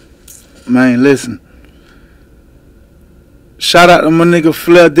 Man, listen. Shout out to my nigga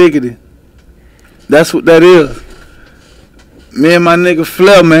Flair Diggity. That's what that is. Me and my nigga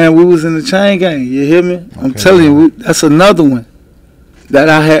Flair, man, we was in the chain gang. You hear me? Okay, I'm telling you, that's another one that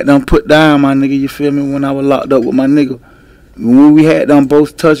I had done put down, my nigga. You feel me? When I was locked up with my nigga. When we had done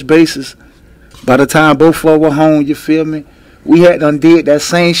both touch bases, by the time both of us were home, you feel me? We had done did that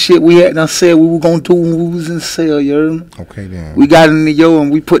same shit we had done said we were gonna do when we was in cell, you heard me? Okay, then. We got in the yo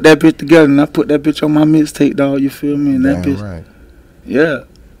and we put that bitch together, and I put that bitch on my mixtape, dog, you feel me? And that bitch. Right. Yeah.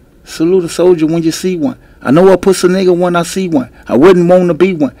 Salute a soldier when you see one. I know I puss a nigga when I see one. I wouldn't want to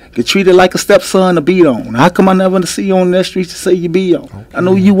be one. Get treated like a stepson to beat on. How come I never see you on that street to say you be on? Okay. I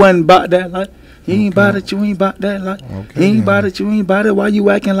know you wasn't about that like. You ain't about it, you ain't about that like. You ain't about it, you ain't about it. Why you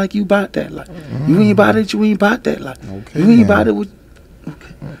acting like you about that like? You ain't about it, you ain't about that like. You ain't about it with.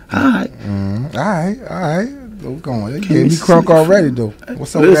 Okay. Alright. Alright. We're going. You gave me crunk already though.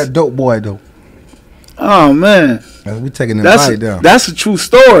 What's up with that dope boy though? Oh man. We taking the bite down. That's a true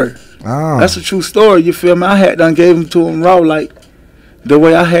story. Oh. That's a true story, you feel me? I had done gave him to him raw, like the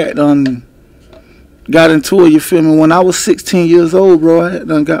way I had done got into it, you feel me? When I was 16 years old, bro, I had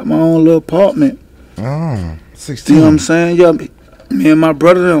done got my own little apartment. Oh, 16. You know what I'm saying? Yeah, me and my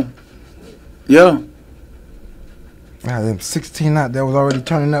brother them. Yeah. Wow, them 16 out there was already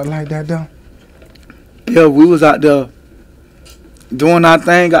turning out like that though? Yeah, we was out there doing our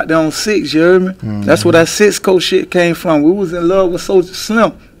thing out there on 6, you heard me? That's where that 6 coat shit came from. We was in love with Soulja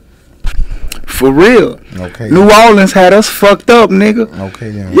Slim. For real. Okay. New Orleans had us fucked up, nigga.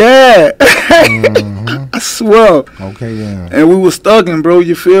 Okay, then. Yeah. I swear. Okay, then. And we was thugging, bro,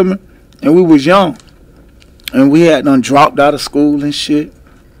 you feel me? And we was young. And we had done dropped out of school and shit.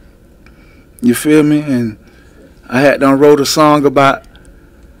 You feel me? And I had done wrote a song about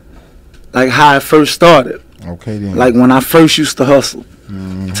like how I first started. Okay, then. Like when I first used to hustle.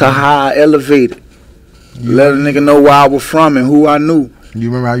 To how I elevated. Let a nigga know where I was from and who I knew. You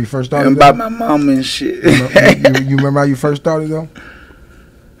remember how you first started? And about my mom and shit. you remember how you first started though?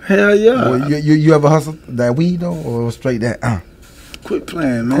 Hell yeah. Well, you ever hustled that weed though, or straight that? Quit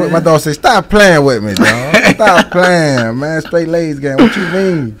playing, man. My dog said, "Stop playing with me, dog. Stop playing, man. Straight ladies game. What you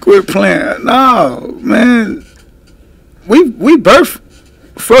mean? Quit playing. No, man. We birthed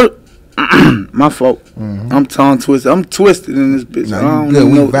first. My fault. I'm tongue twisted. I'm twisted in this bitch. Nah, you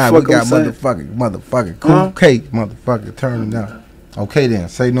good. We vibe. We got motherfucking cool cake, motherfucker. Turn it down. Okay then,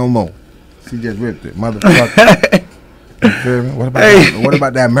 say no more. She just ripped it, motherfucker. You feel me? What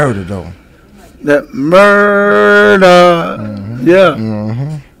about that murder though? That murder,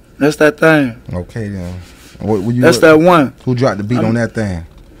 yeah. That's that thing. Okay then. That's that one. Who dropped the beat on that thing?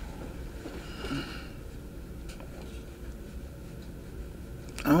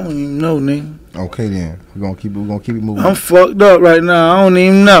 I don't even know, nigga. Okay then, we're gonna keep it moving. I'm fucked up right now. I don't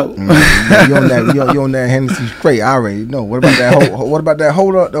even know. You on that Hennessy straight? I already know. What about that? What about that?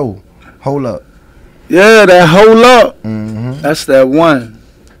 Hold up though. Hold up. Yeah, that hold up. That's that one.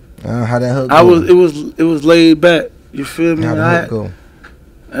 How that hook go? It was laid back. You feel me? How the hook go?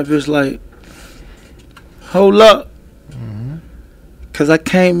 I was like, hold up. Cause I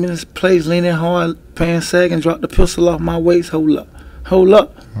came in this place leaning hard, pants sagging, dropped the pistol off my waist. Hold up. Hold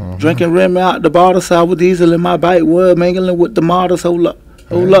up. Drinking Remy out the bottle, sour diesel in my bike, wood mingling with the models. Hold up.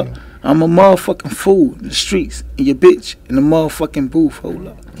 Hold up. I'm a motherfucking fool in the streets, and your bitch in the motherfucking booth. Hold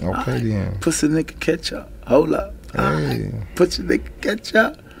up. Okay then. Pussy nigga catch up. Hold up. Hey. Put your nigga catch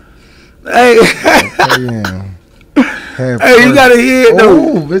up. Hey. Okay then. Hey, you gotta hear it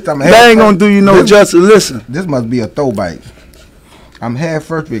though. That ain't gonna do you no justice. Listen. This must be a throwback. I'm half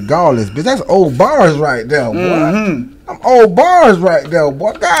first regardless, bitch. That's old bars right there, boy. I'm old bars right there,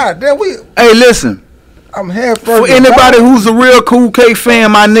 boy. God damn, Hey, listen. I'm half first. For anybody who's a real Cool K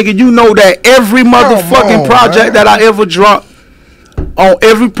fan, my nigga, you know that every motherfucking project that I ever dropped, on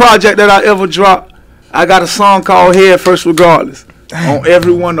every project that I ever dropped, I got a song called Head First Regardless. On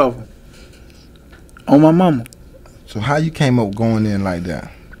every one of them. On my mama. So how you came up going in like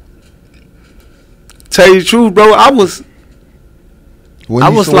that? Tell you the truth, bro, I was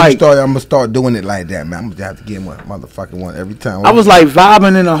like, I'm gonna start doing it like that, man. I'm gonna have to get one motherfucking one every time. I was like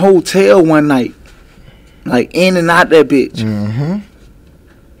vibing in a hotel one night, like in and out that bitch.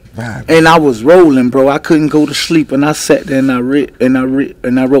 Vibing. And I was rolling, bro. I couldn't go to sleep, and I sat there and I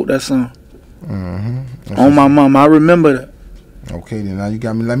wrote that song. On my mom, I remember that. Okay, then now you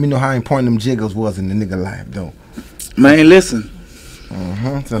got me. Let me know how important them jiggles was in the nigga life, though. Man, listen.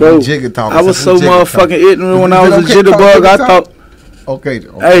 So bro, jigger talk. I was so motherfucking ignorant when I was a jitterbug. I thought. Okay.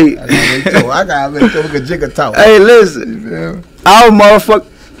 Hey, I gotta let you look at jigger talk. Hey, listen. I was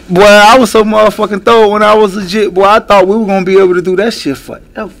motherfucking boy. I was so motherfucking thorough when I was legit, boy. I thought we were gonna be able to do that shit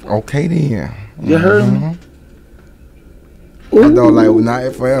forever. Okay then. You heard me? I thought like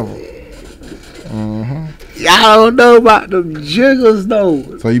not forever. Y'all don't know about them jiggers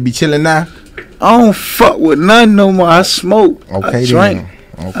though. So you be chilling now? I don't fuck with nothing no more. I smoke. Okay, I drink.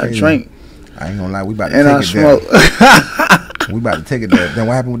 Okay, I drink. I ain't gonna lie, we about to take it there. We about to take it there. Then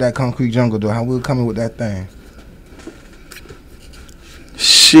what happened with that concrete jungle though? How we coming with that thing?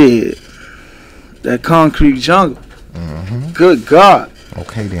 Shit. That concrete jungle. Good God.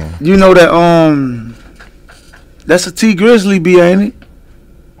 Okay then. You know that that's a T Grizzly B, ain't it?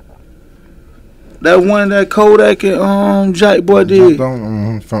 That one that Kodak and Jack Boy did.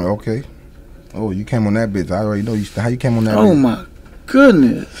 Okay. Oh, you came on that bitch. I already know how you came on that. Oh my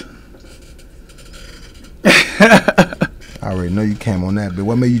goodness. I already know you came on that bitch.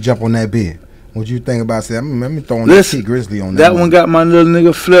 What made you jump on that bitch? What you think about say? Let me throwing that T Grizzly on that. That one got my little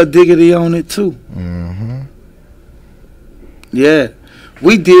nigga Flair Diggity on it too. Yeah,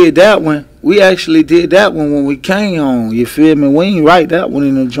 we did that one. We actually did that one when we came home. You feel me? We ain't write that one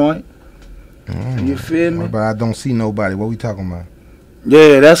in the joint. You feel me? But I don't see nobody. What we talking about?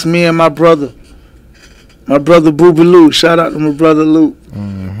 Yeah, that's me and my brother. My brother Booby Luke. Shout out to my brother Luke.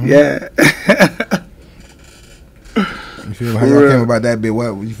 Yeah. You feel me? How y'all came about that bit?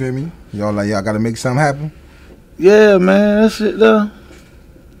 What you feel me? Y'all gotta make something happen? Yeah, man. That's it though.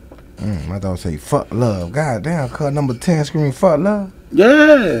 My dog say fuck love. God damn, cut number 10 screaming fuck love.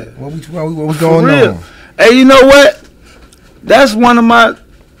 Yeah. What going on? Hey, you know what? That's one of my,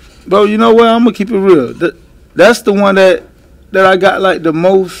 bro. You know what? I'm gonna keep it real. That's the one that I got like the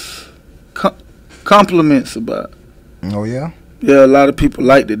most compliments about. Oh yeah. Yeah, a lot of people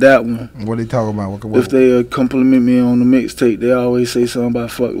liked it, that one. What they talking about? If they compliment me on the mixtape, they always say something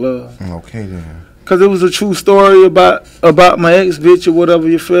about fuck love. Okay then. Cause it was a true story about my ex bitch or whatever.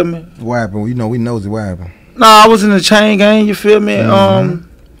 You feel me? What happened? We knows it. What happened? Nah, I was in the chain gang. You feel me?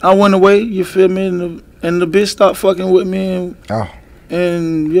 I went away. You feel me? And the bitch stopped fucking with me.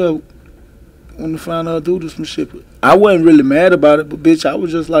 And yeah, when I found out I do some shit, I wasn't really mad about it. But bitch, I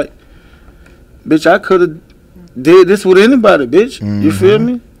was just like, bitch, I could have did this with anybody, bitch. You feel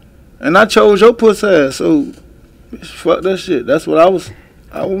me? And I chose your pussy ass. So, bitch, fuck that shit. That's what I was.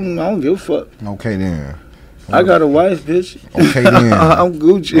 I don't give a fuck. Okay then. I got a wife, bitch. Okay then. I'm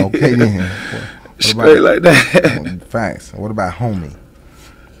Gucci. Okay then. Straight like that. Facts. What about homie?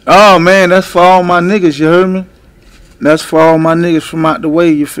 Oh man, that's for all my niggas. You heard me? That's for all my niggas from out the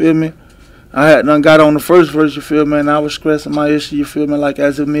way. You feel me? I had done got on the first verse. You feel me? And I was stressing my issue. You feel me? Like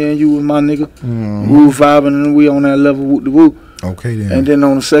as if me and you was my nigga. We were vibing and we on that level with the woo. Okay then. And then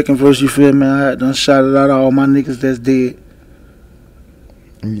on the second verse, you feel me? I had done shouted out all my niggas that's dead.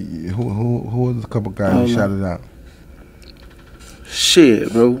 Who was a couple guys you shouted out?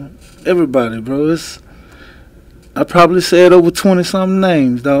 Shit, bro. Everybody, bro. I probably said over 20-something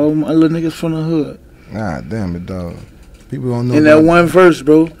names, dog. My little niggas from the hood. God damn it, dog. People don't know. In that one verse,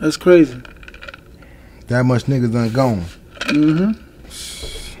 bro. That's crazy. That much niggas done gone.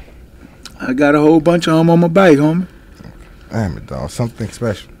 I got a whole bunch of them on my bike, homie. Damn it, dog. Something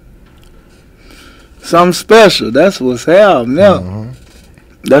special. Something special. That's what's happening now.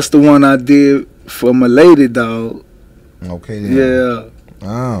 That's the one I did for my lady, dog. Okay then. Yeah.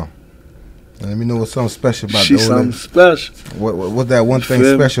 Oh. Let me know what's something special about She's something special. What's that one thing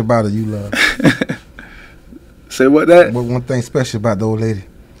special about her you love? Say what that? What one thing special about the old lady?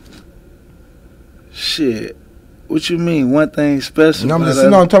 Shit. What you mean? One thing special? No, I'm just,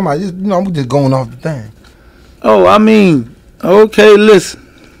 I'm talking about. I'm just going off the thing. Oh, I mean, okay, listen.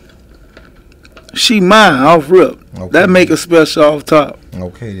 She mine off rip. Okay. That make her special off top.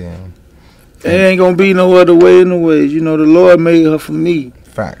 Okay then. It ain't gonna be no other way in the way. You know, the Lord made her for me.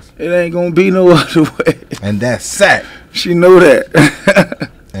 Facts. It ain't gonna be no other way. And that's sack. She know that.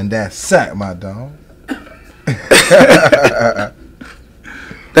 And that's sack, my dog.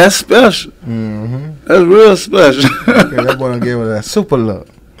 That's special. That's real special. Okay, that boy done gave her that super love.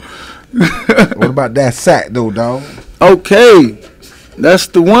 What about that sack though, dog? Okay. That's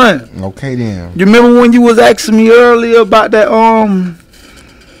the one. Okay then. You remember when you was asking me earlier about that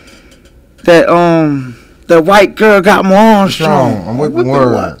white girl got my arms strong. I'm with the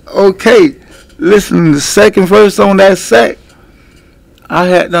word. Okay. Listen, the second verse on that sack, I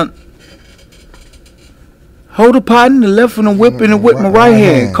had done hold the pot in the left and the whip in the with my right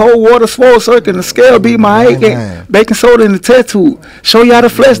hand. Cold water, swole circle, the scale beat my eight. Baking soda in the tattoo. Show you how the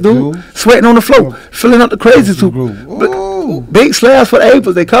flesh, dude. Sweating on the floor. Filling up the crazy too. Big slabs for the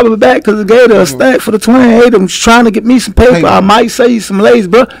Aprils. They covered me back because it gave her a stack for the twin. Hey, them trying to get me some paper. I might say you some lace,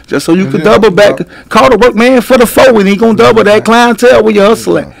 bro, just so you could double back. Call the workman for the foe, and he gonna double that clientele where you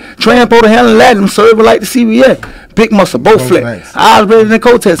hustling. Trampo the hell and Latin, serving like the CBS. Big muscle, both flat. I was ready in the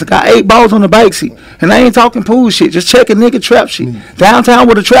co-test. I got 8 balls on the bike seat. And I ain't talking pool shit, just checking nigga trap shit. Downtown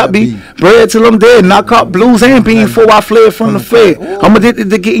with a trap beat. Bread till I'm dead. Knock out blues and beans before I fled from the Fed. I'm addicted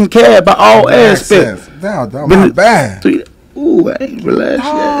to getting cared by all aspects. Damn, bad. Ooh, I ain't relaxed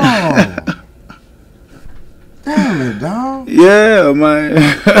yet. Damn it, dog. Yeah,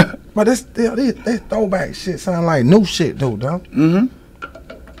 man. But this throwback shit sound like new shit, though, dog.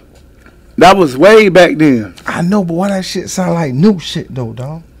 That was way back then. I know, but why that shit sound like new shit, though,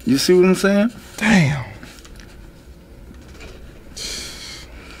 dog? You see what I'm saying? Damn.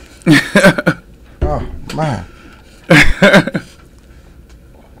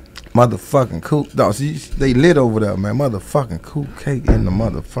 Motherfucking Cool. Dog, see, they lit over there, man. Motherfucking Cool K in the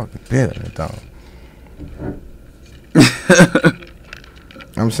motherfucking building, dog.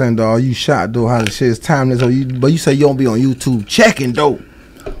 I'm saying, dog, you shot, though, how the shit is timeless. But you say you don't be on YouTube checking, though.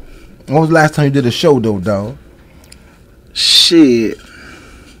 When was the last time you did a show, though, dog? Shit.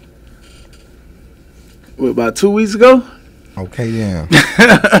 What, about 2 weeks ago? Okay, then.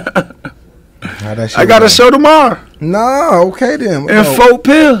 How that shit I got a show tomorrow. No, okay, then. In Fort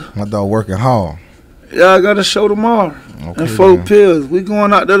Pierce. My dog working hard. Yeah, I got a show tomorrow. Okay, in Fort Pierce. We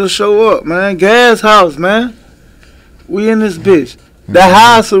going out there to show up, man. Gas house, man. We in this bitch. That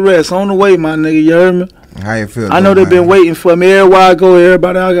house arrest on the way, my nigga. You heard me? How you feel? I know they been waiting for me. Everywhere I go,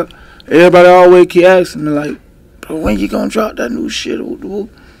 everybody always keep asking me, like, bro, when you gonna drop that new shit?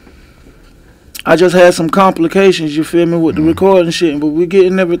 I just had some complications, you feel me, with the recording shit, but we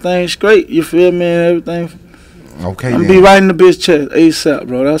getting everything straight, you feel me, and everything. Okay, I'm be right in the bitch chest ASAP,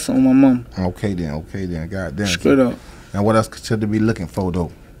 bro. That's on my mom. Okay, then. Goddamn. Straight up. And what else should they be looking for,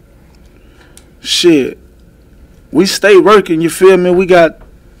 though? Shit. We stay working, you feel me? We got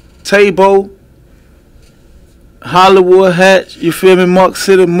Tabo, Hollywood Hatch, you feel me? Mark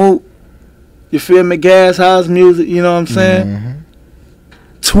City Moot, you feel me? Gas House Music, you know what I'm saying? Mm-hmm.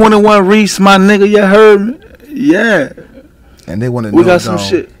 21 Reese, my nigga, you heard me? Yeah. And they want to know, we got some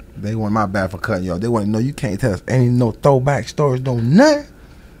shit. They want my bad for cutting y'all. They want to know you can't tell us any no throwback stories, no nothing.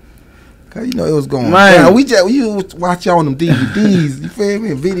 Cause you know it was going down. We watch y'all on them DVDs, you feel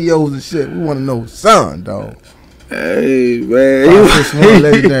me? Videos and shit. We want to know son, dog. Hey, man. This one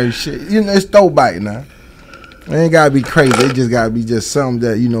legendary shit. You know, it's throwback now. It ain't gotta be crazy. It just gotta be just something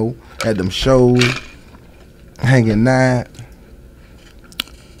that, you know, at them shows, hanging night.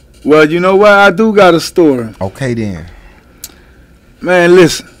 Well, you know what? I do got a story. Okay, then. Man,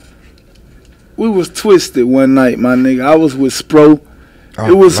 listen. We was twisted one night, my nigga. I was with Spro.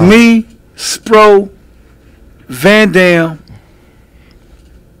 It was me, Spro, Van Dam.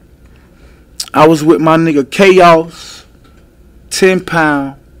 I was with my nigga Chaos, 10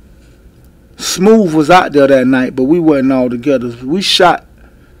 Pound. Smooth was out there that night, but we wasn't all together. We shot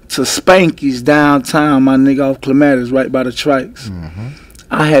to Spanky's downtown, my nigga, off Clematis, right by the tracks. Mm-hmm.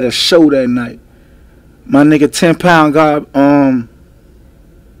 I had a show that night. My nigga 10 Pound,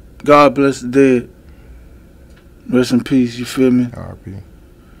 God bless the dead. Rest in peace, you feel me? R.I.P.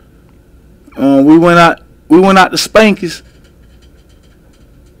 We went out to Spanky's.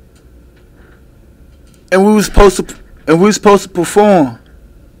 And we was supposed to perform.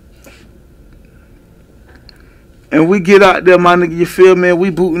 And we get out there, my nigga, you feel me?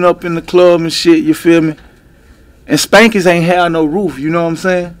 We booting up in the club and shit, you feel me? And Spanky's ain't had no roof, you know what I'm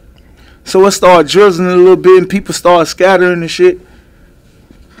saying? So it started drizzling a little bit and people started scattering and shit.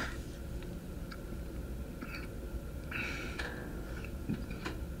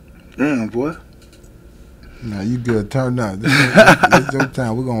 Damn, boy. Nah, you good. Turn up. This is your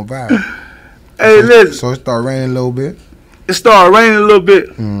time. We're going to vibe. Hey, listen. So it started raining a little bit? It started raining a little bit.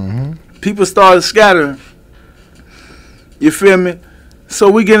 Mm-hmm. People started scattering. You feel me? So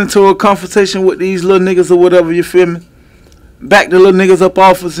we get into a confrontation with these little niggas or whatever, you feel me? Back the little niggas up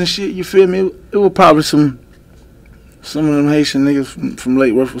off us and shit, you feel me? It was probably some of them Haitian niggas from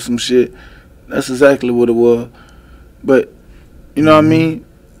Lake Worth or some shit. That's exactly what it was. But, you know what I mean?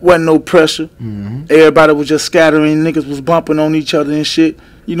 Wasn't no pressure. Mm-hmm. Everybody was just scattering. Niggas was bumping on each other and shit.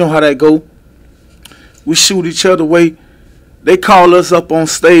 You know how that go. We shoot each other away. They call us up on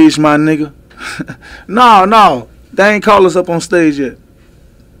stage, my nigga. No. They ain't call us up on stage yet.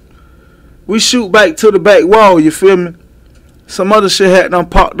 We shoot back to the back wall, you feel me? Some other shit had done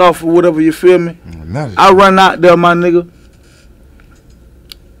popped off or whatever, you feel me? I run out there, my nigga.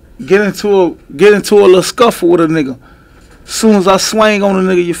 Get into a little scuffle with a nigga. Soon as I swing on a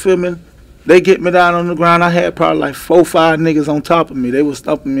nigga, you feel me? They get me down on the ground. I had probably like 4 or 5 niggas on top of me. They was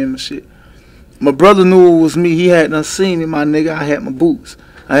stumping me and shit. My brother knew it was me. He had done seen me, my nigga. I had my boots.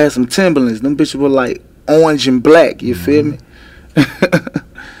 I had some Timberlands. Them bitches were like orange and black, you feel me?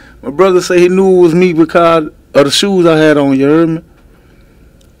 My brother say he knew it was me because of the shoes I had on, you heard me?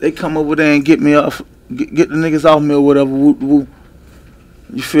 They come over there and get me off, get the niggas off me or whatever, woo, woo.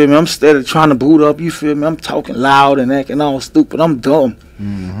 You feel me? I'm steady trying to boot up, you feel me? I'm talking loud and acting all stupid. I'm dumb.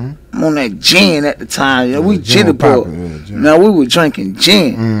 Mm-hmm. I'm on that gin at the time. Yeah, we jitterbug. Now we were drinking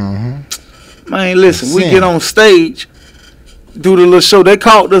gin. Mm-hmm. Man, listen, we get on stage, do the little show. They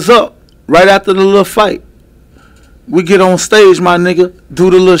called us up right after the little fight. We get on stage, my nigga, do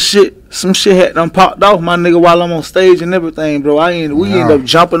the little shit. Some shit had done popped off, my nigga, while I'm on stage and everything, bro. We end up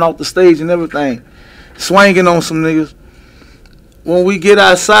jumping off the stage and everything. Swinging on some niggas. When we get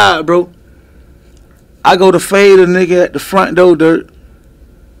outside, bro, I go to fade a nigga at the front door, dirt.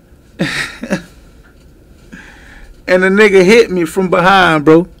 And the nigga hit me from behind,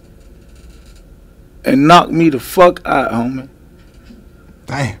 bro. And knocked me the fuck out, homie.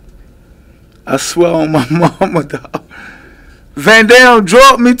 Damn. I swear on my mama, dog. Van Dam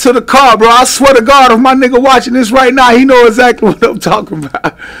dropped me to the car, bro. I swear to God, if my nigga watching this right now, he know exactly what I'm talking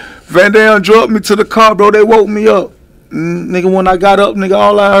about. Van Dam dropped me to the car, bro. They woke me up. Nigga, when I got up, nigga,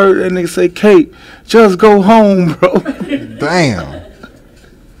 all I heard that nigga say, Kate, just go home, bro. Damn.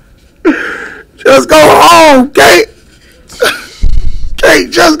 Just go home, Kate. Kate,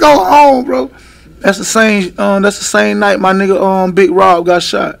 just go home, bro. That's the same night my nigga Big Rob got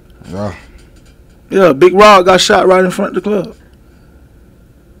shot. Yeah. Yeah, Big Rob got shot right in front of the club.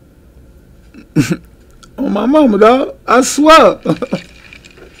 On my mama, dog. I swear.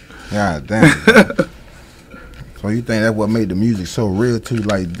 God damn. So you think that's what made the music so real too?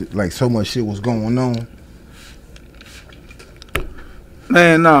 Like so much shit was going on?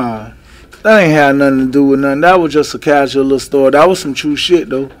 Man, nah. That ain't had nothing to do with nothing. That was just a casual little story. That was some true shit,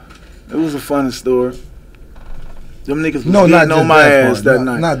 though. It was a funny story. Them niggas was getting on my ass that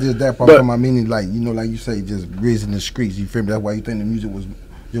night. Not just that part, but my meaning, like, you know, like you say, just raising the streets. You feel me? That's why you think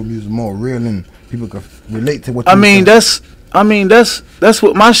your music more real and people could relate to what you that's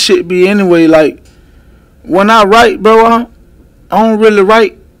what my shit be anyway. Like, when I write, bro, I don't really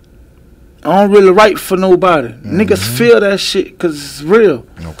write for nobody. Niggas feel that shit because it's real.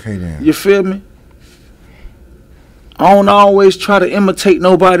 Okay, then. You feel me? I don't always try to imitate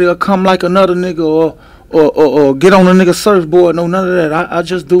nobody or come like another nigga or get on a nigga surfboard. No, none of that. I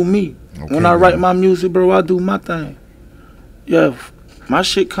just do me. Okay, when I write my music, bro, I do my thing. Yeah, my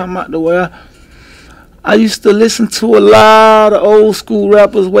shit come out the way I used to listen to a lot of old school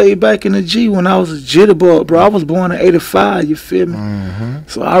rappers way back in the G when I was a jitterbug, bro. I was born in 85, you feel me?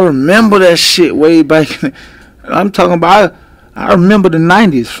 So I remember that shit way back in I'm talking about, I remember the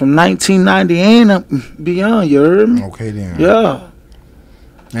 90s, from 1990 and beyond, you heard me? Okay, then. Yeah.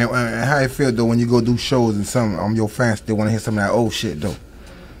 And how it feel, though, when you go do shows and some your fans still want to hear some of that old shit, though?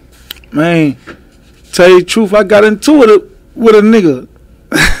 Man, tell you the truth, I got into it with a nigga.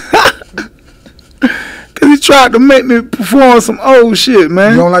 He tried to make me perform some old shit,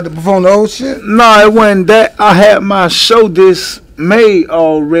 man. You don't like to perform the old shit? Nah, it wasn't that. I had my show this made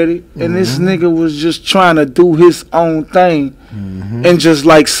already, and this nigga was just trying to do his own thing and just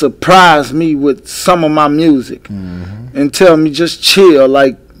like surprise me with some of my music and tell me just chill,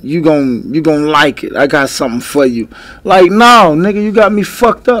 like you gon' like it. I got something for you. Like, no, nigga, you got me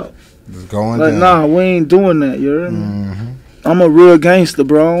fucked up. It's going like, down. nah, we ain't doing that, you heard me? I'm a real gangster,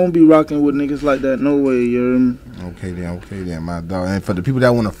 bro. I don't be rocking with niggas like that, no way, you heard me? Okay then, my dog. And for the people that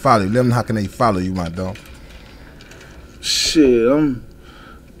want to follow you, let them know how can they follow you, my dog. Shit, I'm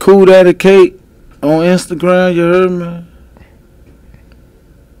Cool Daddy Kate on Instagram, you heard me?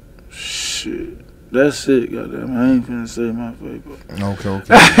 Shit, that's it, goddamn. I ain't finna say my favorite. Okay.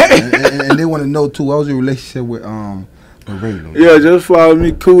 and they want to know too, what was your relationship with Raylo? Yeah, just follow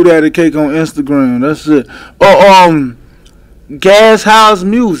me, Cool Daddy Cake on Instagram. That's it. Oh, Gas House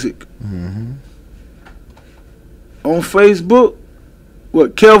Music on Facebook.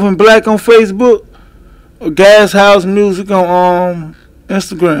 What, Kelvin Black on Facebook? Or Gas House Music on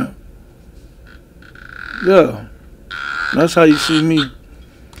Instagram. Yeah, that's how you see me.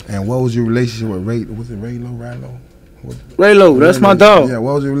 And what was your relationship with Raylo? Was it Raylo? Raylo, that's my dog. Yeah,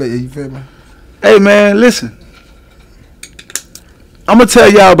 what was your relationship? You feel me? Hey, man, listen. I'm going to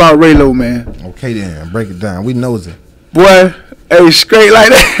tell y'all about Raylo, man. Okay, then. Break it down. We knows it. Boy, hey, straight like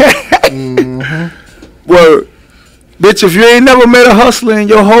that. Word. Bitch, if you ain't never met a hustler in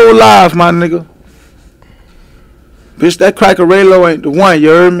your whole life, my nigga. Bitch, that cracker Raylo ain't the one, you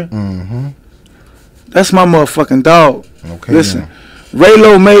heard me? That's my motherfucking dog. Okay, listen, then.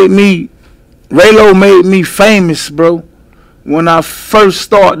 Raylo made me famous, bro, when I first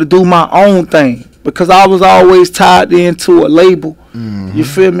started to do my own thing. Because I was always tied into a label. You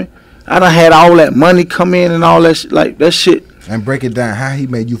feel me? I done had all that money come in and all that shit, like that shit. And break it down, how he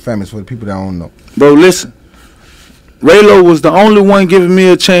made you famous for the people that don't know. Bro, listen. Raylo was the only one giving me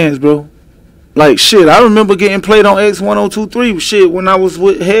a chance, bro. Like, shit, I remember getting played on X1023 shit when I was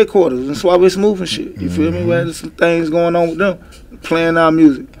with Headquarters and Suave Smooth and shit. You feel me? We had some things going on with them, playing our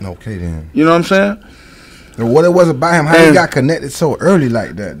music. Okay, then. You know what I'm saying? And what it was about him, how he got connected so early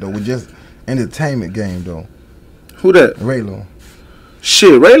like that, though, with just entertainment game, though. Who that? Raylo.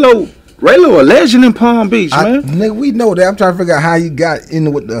 Shit, Raylo a legend in Palm Beach, man. Nigga, we know that. I'm trying to figure out how you got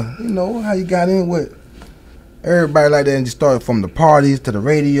in with the, how you got in with everybody like that and just started from the parties to the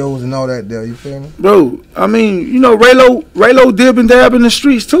radios and all that there, you feel me? Bro, I mean, Raylo dib and dab in the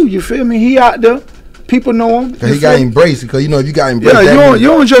streets too, you feel me? He out there People know him. Cause he got embraced. Cause you know if you got embraced, yeah, you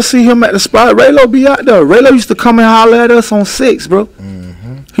don't just see him at the spot. Raylo be out there. Raylo used to come and holler at us on 6, bro.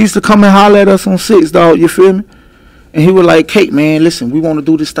 He used to come and holler at us on 6, dog. You feel me? And he was like, Kate, man, listen, we want to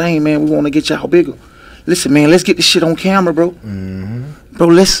do this thing, man. We want to get y'all bigger. Listen, man, let's get this shit on camera, bro. Bro,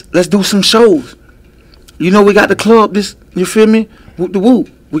 let's do some shows. You know, we got the club, this, you feel me? Whoop the whoop.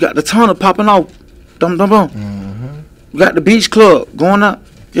 We got the tunnel popping off. Dum dum dum. We got the beach club going up.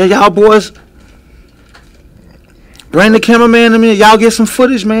 Yeah, y'all boys. Bring the cameraman in here. Y'all get some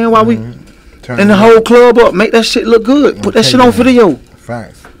footage, man, while we in the whole club up. Make that shit look good. Put that shit on video.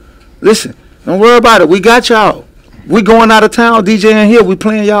 Facts. Listen, don't worry about it. We got y'all. We going out of town, DJing here. We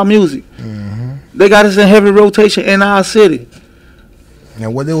playing y'all music. They got us in heavy rotation in our city.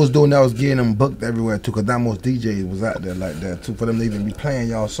 And what they was doing, that was getting them booked everywhere too, cause not most DJs was out there like that too. For them to even be playing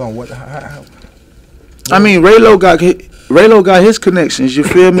y'all song, I mean, Raylo got his connections. You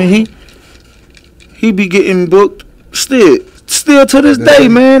feel me? He be getting booked still to this day,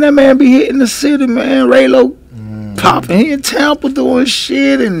 man. That man be hitting the city, man. Raylo popping. He in Tampa doing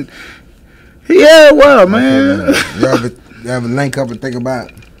shit and well, man. You ever link up and think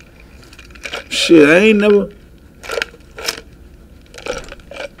about? Shit, I ain't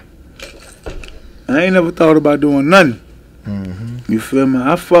never thought about doing nothing. You feel me?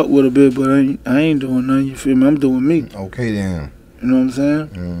 I fuck with a bit, but I ain't doing nothing. You feel me? I'm doing me. Okay then. You know what I'm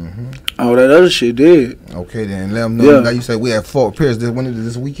saying? All that other shit dead. Okay then. Let them know. Like you said, we at Fort Pierce. When is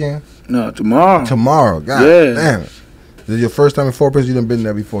this weekend? No, tomorrow. Tomorrow. God damn it. This is your first time in Fort Pierce? You done been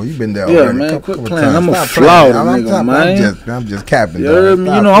there before? You been there already? Yeah, man. Quit playing. I'm a flawed nigga, man. I'm just capping. You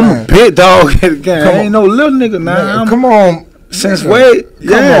know, I'm a big dog at the game. I ain't no little nigga, man. Come on. Since way,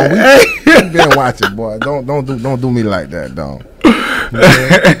 yeah. We been watching, boy. Don't do me like that, dog.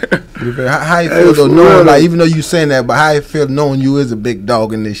 How you feel though, knowing, like, even though you saying that, but how you feel knowing you is a big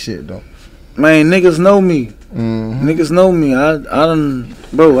dog in this shit, though? Man, niggas know me. Niggas know me. I done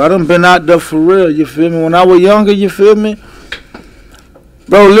been out there for real. You feel me? When I was younger, you feel me?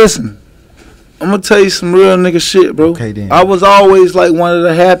 Bro, listen. I'm gonna tell you some real nigga shit, bro. Okay, then. I was always like one of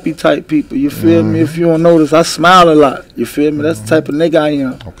the happy type people. You feel me? If you don't notice, I smile a lot. You feel me? That's the type of nigga I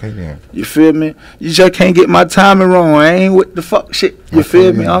am. Okay, then. You feel me? You just can't get my timing wrong. I ain't with the fuck shit. You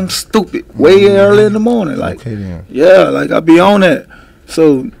feel me? I'm stupid. Way early in the morning. Like, okay, then. Yeah, like I be on that.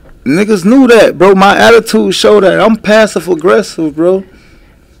 So niggas knew that, bro. My attitude showed that. I'm passive aggressive, bro.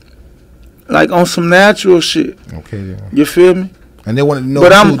 Like on some natural shit. Okay, then. You feel me? And they wanted to know.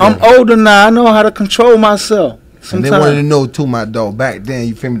 But I'm older now. I know how to control myself. Sometimes. And they wanted to know too, my dog. Back then,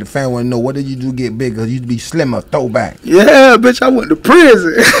 you feel me? The fan wanted to know, what did you do to get bigger? You used to be slimmer, throwback. Yeah, bitch, I went to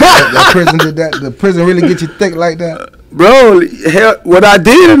prison. The prison did that? The prison really get you thick like that? Bro, hell, what I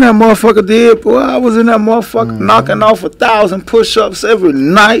did in that motherfucker did, boy, I was in that motherfucker knocking off 1,000 push-ups every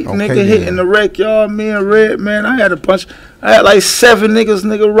night, nigga, hitting the rec yard, me and Red, man. I had like 7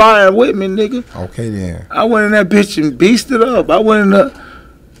 niggas riding with me, nigga. Okay, then. I went in that bitch and beasted up. I went in the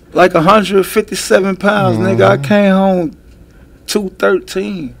like 157 pounds, nigga. I came home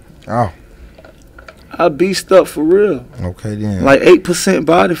 213. Oh. I beast up for real. Okay, then. Like 8%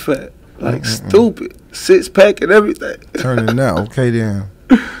 body fat. Like stupid. 6-pack and everything. Turning out. Okay, then.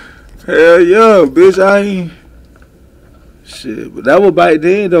 Hell yeah, bitch. I ain't. Shit, but that was back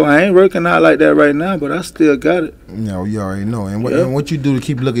then, though. I ain't working out like that right now, but I still got it. No, you already know. And what you do to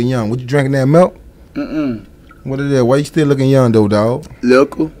keep looking young? What you drinking that milk? What is that? Why you still looking young, though, dog?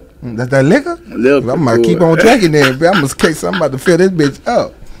 Liquor. That's that liquor? Liquor. I'm about to keep on drinking then, bitch. I'm about to fill this bitch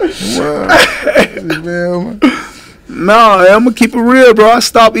up. No, I'm gonna keep it real, bro. I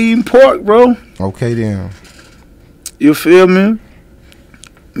stopped eating pork, bro. Okay, then. You feel me?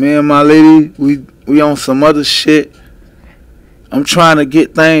 Me and my lady, we on some other shit. I'm trying to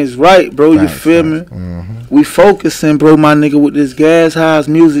get things right, bro. You feel me? We focusing, bro, my nigga, with this gas house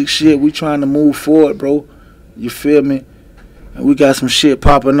music shit. We trying to move forward, bro. You feel me? And we got some shit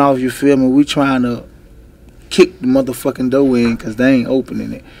popping off, you feel me? We trying to kick the motherfucking door in because they ain't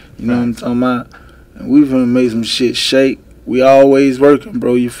opening it. You know what I'm talking about? And we even made some shit shake. We always working,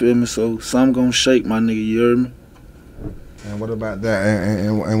 bro, you feel me? So some gonna shake, my nigga, you heard me? And what about that?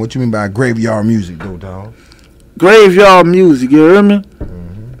 And what you mean by graveyard music, though, dog? Graveyard music, you heard me?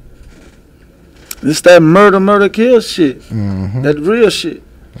 It's that murder, kill shit. That real shit.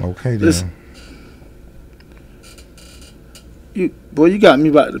 Okay, then. Listen, you got me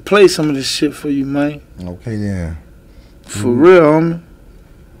about to play some of this shit for you, man. Okay, then. For real, homie.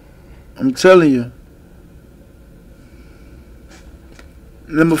 I'm telling you.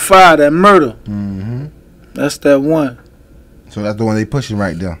 Number 5, that murder. That's that one. So that's the one they pushing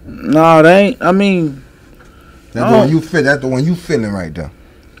right there. No, they ain't. I mean, that's the one you feel. That's the one you feeling right there.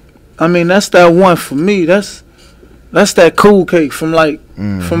 I mean, that's that one for me. That's that cool cake from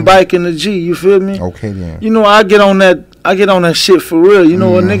from back in the G. You feel me? Okay then. You know, I get on that shit for real. You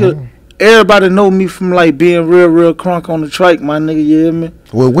know, a nigga. Everybody know me from like being real crunk on the trike, my nigga. You hear me?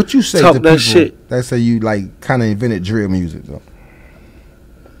 Well, what you say Talk to that people shit. that say you like kind of invented drill music though?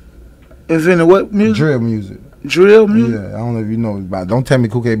 Invented what music? Drill music. Drill music? Yeah, I don't know if you know about. Don't tell me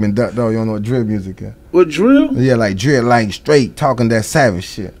Cook ain't been ducked though. You don't know what drill music is. What drill? Yeah, like drill, like straight talking that savage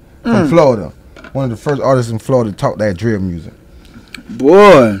shit from Florida. One of the first artists in Florida to talk that drill music.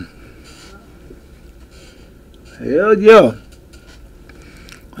 Boy, hell yeah.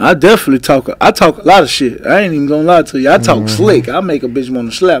 I definitely talk. I talk a lot of shit. I ain't even gonna lie to you. I talk slick. I make a bitch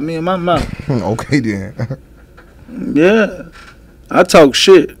want to slap me in my mouth. Okay then. Yeah, I talk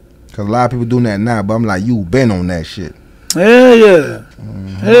shit. Cause a lot of people doing that now, but I'm like, you been on that shit. Hell yeah.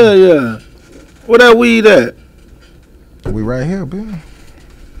 Hell yeah. Where that weed at? We right here, bitch.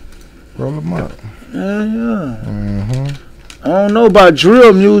 Roll them up. Hell yeah. I don't know about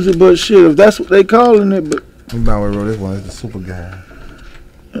drill music, but shit, if that's what they calling it, but. We about to roll this one. It's the super guy.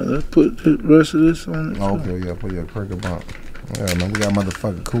 Yeah, let's put the rest of this on it. Okay, yeah, put your cracker bump. Yeah, man, we got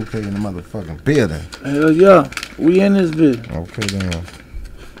motherfucking Cool K in the motherfucking building. Hell yeah, we in this bitch. Okay, then.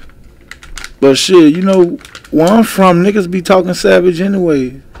 But shit, you know, where I'm from, niggas be talking savage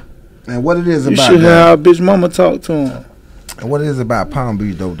anyway. And what it is you about should that, have our bitch mama talk to him. And what it is about Palm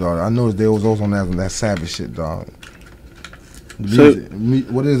Beach, though, dog, I noticed they was also on that savage shit, dog. So,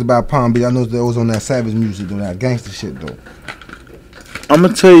 what it is about Palm Beach, I noticed they was on that savage music, though, that gangster shit, though. I'm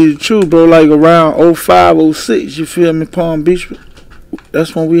gonna tell you the truth, bro. Like around 05, 06, you feel me? Palm Beach,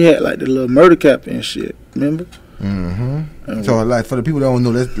 that's when we had like the little murder cap and shit. Remember? So like for the people that don't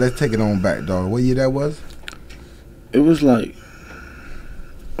know, let's take it on back, dog. What year that was? It was like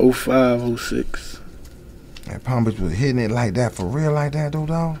 05, 06. And Palm Beach was hitting it like that for real, like that, though,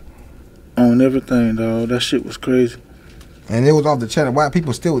 dog. On everything, dog. That shit was crazy. And it was off the channel. Why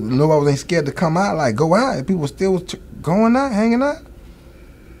people still nobody ain't scared to come out, like go out. And people still was going out, hanging out.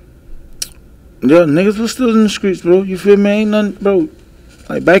 Yeah, niggas was still in the streets, bro. You feel me? Ain't nothing, bro.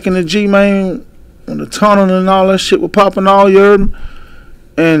 Like back in the G, man, when the tunnel and all that shit was popping all year,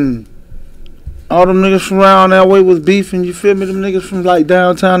 and all them niggas from around that way was beefing. You feel me? Them niggas from like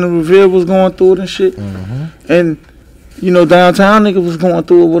downtown and Revere was going through it and shit. And you know, downtown niggas was going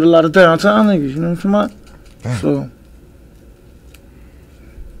through it with a lot of downtown niggas. You know what I'm talking about? So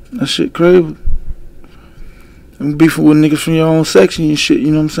that shit crazy. And beefing with niggas from your own section and shit. You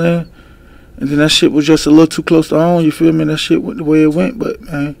know what I'm saying? And then that shit was just a little too close to home, you feel me? That shit went the way it went, but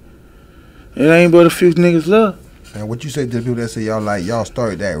man, it ain't but a few niggas left. And what you say to the people that say y'all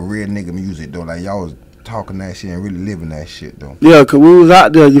started that real nigga music though, like y'all was talking that shit and really living that shit though. Yeah, cause we was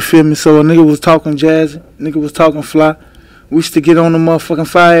out there, you feel me? So a nigga was talking jazzy, nigga was talking fly. We used to get on the motherfucking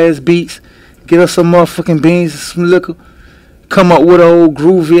fire ass beats, get us some motherfucking beans and some liquor, come up with an old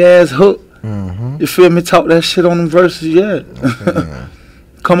groovy ass hook. You feel me? Talk that shit on them verses, yeah. Okay,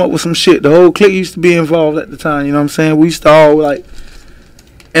 come up with some shit. The whole clique used to be involved at the time, you know what I'm saying? We used to all like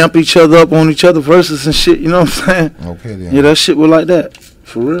amp each other up on each other verses and shit, you know what I'm saying? Okay then. Yeah, that shit was like that.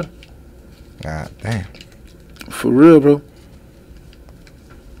 For real. God damn. For real, bro.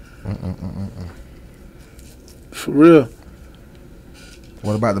 For real.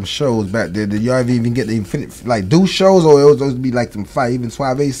 What about them shows back there? Did y'all even get to like do shows, or it was supposed to be like some fight? Even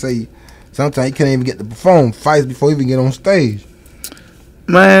Suave say sometimes he couldn't even get to perform fights before he even get on stage.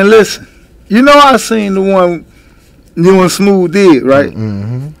 Man, listen. You know I seen the one you and Smooth did, right?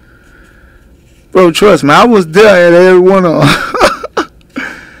 Bro, trust me, I was there at every one of them.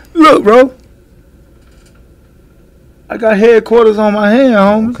 Look, bro. I got headquarters on my hand,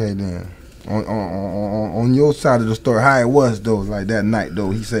 homie. Okay, then. On your side of the story, how it was, though, like that night,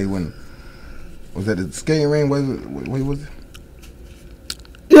 though, he say when, was that the skating ring? Where was it?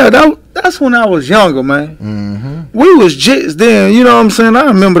 Yeah, that's when I was younger, man. We was jits then, you know what I'm saying? I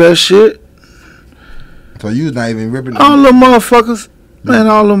remember that shit. So you was not even ripping all them motherfuckers, man,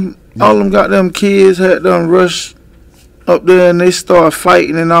 all them goddamn kids had done rushed up there and they started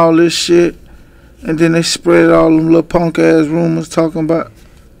fighting and all this shit. And then they spread all them little punk ass rumors talking about.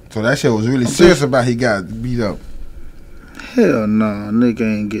 So that shit was really serious about he got beat up. Hell no, nigga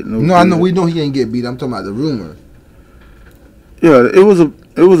ain't getting no. No, I know we know he ain't get beat. I'm talking about the rumor. Yeah, it was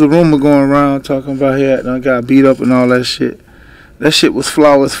a rumor going around talking about he had done got beat up and all that shit. That shit was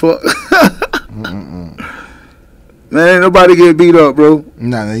flaw as fuck. Man, ain't nobody get beat up, bro.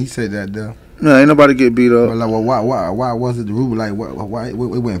 Nah, he said that though. No, ain't nobody get beat up. But like, well, why was it the rumor? Like, why it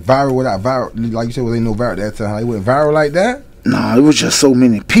went viral without viral? Like you said, ain't no viral that time. It went viral like that. Nah, it was just so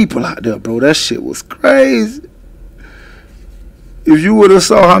many people out there, bro. That shit was crazy. if you would have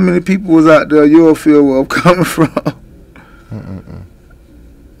saw how many people was out there, you'll feel where I'm coming from.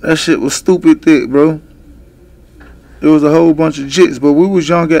 That shit was stupid thick, bro. It was a whole bunch of jits, but we was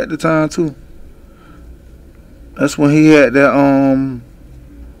young at the time too. That's when he had that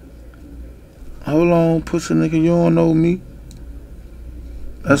hold on, pussy nigga, you don't know me.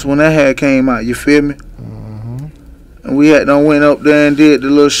 That's when that had came out, you feel me? And we had done went up there and did the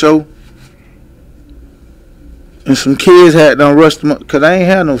little show. And some kids had done rushed them up, cause they ain't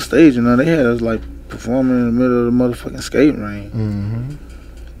had no stage, you know. They had us like performing in the middle of the motherfucking skating ring.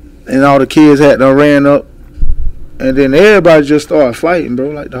 And all the kids had done ran up. And then everybody just started fighting, bro.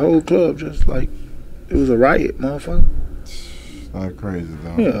 Like the whole club just like, it was a riot, motherfucker. That's crazy,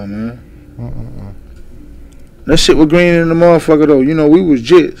 though. Yeah, man. That shit was green in the motherfucker, though. You know, we was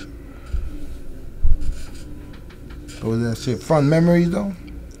jits. Was that shit fun memories, though?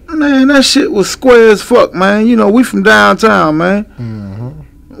 Man, that shit was square as fuck, man. You know, we from downtown, man.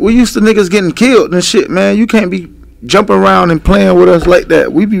 We used to niggas getting killed and shit, man. You can't be jumping around and playing with us like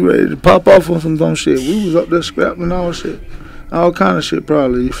that. We be ready to pop off on some dumb shit. We was up there scrapping and all shit. All kind of shit,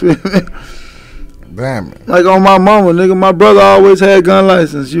 probably. You feel me? Damn. Like on my mama, nigga, my brother always had gun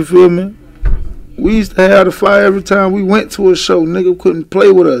license. You feel me? We used to have the fire every time we went to a show. Nigga couldn't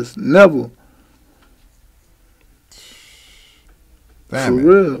play with us. Never. Damn. For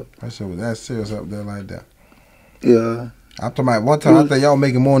real. That shit was that serious up there like that. Yeah. I'm talking about one time I thought y'all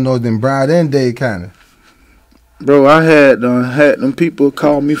making more noise than Bride and Day, kind of. Bro, I had them people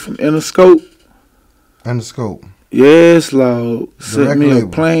call me from Interscope. Interscope. Yes, Lord. Sent Direct me label.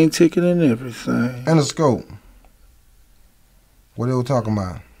 a plane ticket and everything. Interscope. What they were talking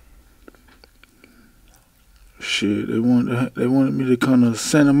about? Shit, they wanted me to come to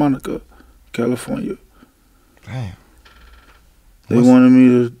Santa Monica, California. Damn. They wanted me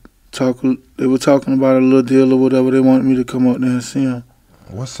to talk. They were talking about a little deal or whatever. They wanted me to come up there and see him.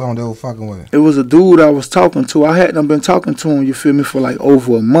 What song they were fucking with? It was a dude I was talking to. I hadn't been talking to him, you feel me, for like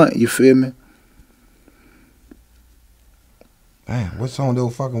over a month, you feel me? Damn, what song they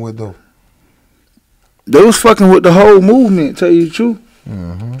were fucking with, though? They was fucking with the whole movement, tell you the truth.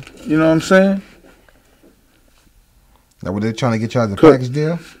 You know what I'm saying? Now, were they trying to get y'all the package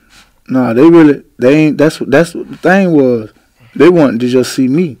deal? Nah, they ain't, that's what the thing was. They wanted to just see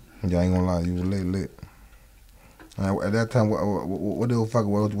me. Yeah, I ain't gonna lie, you were lit. At that time, what they were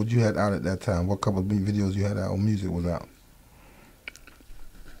fucking with, what you had out at that time? What couple of videos you had out, or music was out?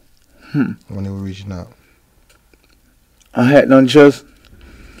 When they were reaching out? I had done just,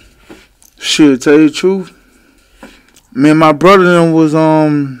 shit, tell you the truth. Me and my brother then was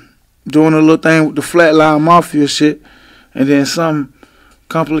doing a little thing with the Flatline Mafia shit. And then some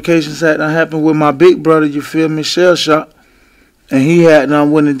complications had done happened with my big brother, you feel me, Shell Shock. And he had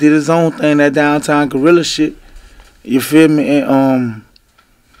done went and did his own thing, that downtown guerrilla shit. You feel me? And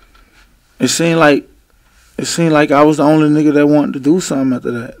it seemed like I was the only nigga that wanted to do something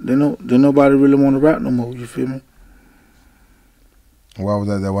after that. Then nobody really want to rap no more, you feel me? Why was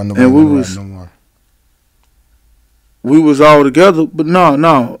that? That wasn't nobody want to rap no more. We was all together, but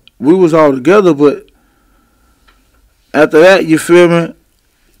no. We was all together, but after that, you feel me?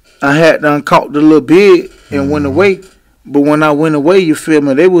 I had done caught the little bid and went away. But when I went away, you feel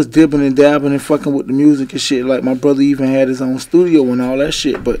me? They was dipping and dabbing and fucking with the music and shit. Like my brother even had his own studio and all that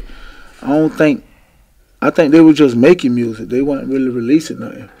shit. But I think they were just making music. They weren't really releasing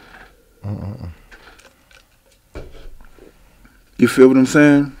nothing. You feel what I'm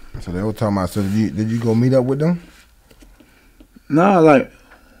saying? So they were talking about. So did you go meet up with them? Nah, like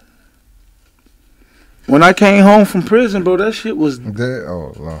when I came home from prison, bro, that shit was dead.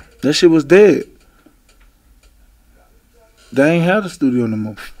 Oh, Lord. That shit was dead. They ain't had a studio no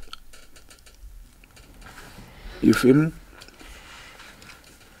more. You feel me?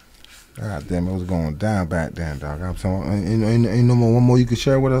 God damn, it was going down back then, dog. I'm saying, ain't no more one more you could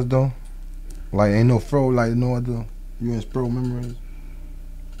share with us though. Like ain't no fro, like no other you and Spro memories.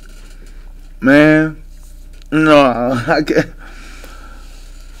 Man, no, I can't.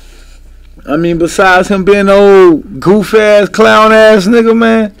 I mean, besides him being an old goof ass, clown ass nigga,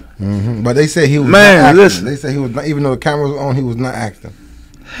 man. But they said he was man, not acting. Listen. They said he was not, even though the camera was on, he was not acting.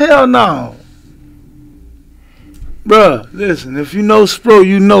 Hell no. Bruh, listen, if you know Spro,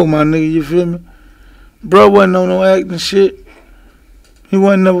 you know my nigga, you feel me? Bro wasn't on no acting shit. He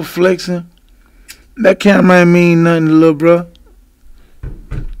wasn't never flexing. That camera ain't mean nothing to little bro.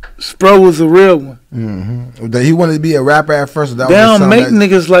 Spro was a real one. He wanted to be a rapper at first. They don't make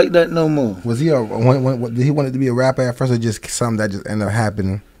niggas like that no more. Was he did he wanted to be a rapper at first, or just something that just ended up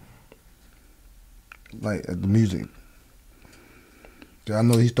happening? Like the music. I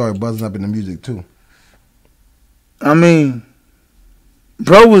know he started buzzing up in the music too. I mean,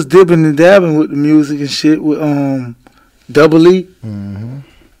 Bro was dipping and dabbing with the music and shit with Double E.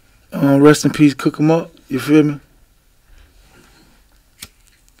 Rest in peace, Cook 'em Up. You feel me?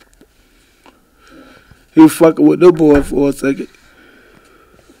 He was fucking with the boy for a second.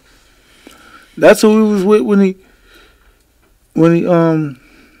 That's who he was with when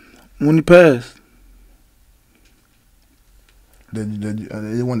he passed.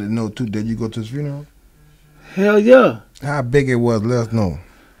 They wanted to know too. Did you go to his funeral? Hell yeah. How big it was? Let us know.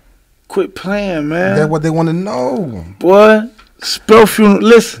 Quit playing, man. That's what they want to know. Boy, Spro funeral.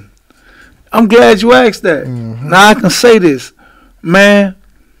 Listen, I'm glad you asked that. Now I can say this, man.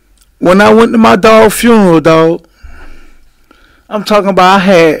 When I went to my dog funeral, dog, I'm talking about I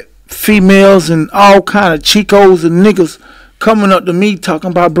had females and all kind of chicos and niggas coming up to me talking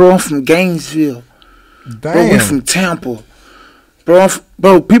about, bro, I'm from Gainesville. Damn. Bro, we from Tampa.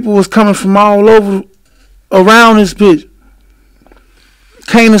 Bro, people was coming from all over around this bitch.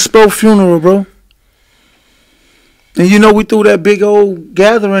 Came to Spro funeral, bro. And you know we threw that big old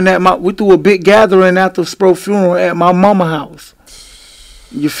gathering we threw a big gathering after Spro funeral at my mama house.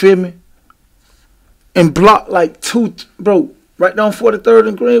 You feel me? And blocked like bro, right down 43rd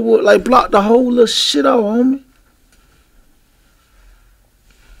and Greenwood, like blocked the whole little shit out, homie.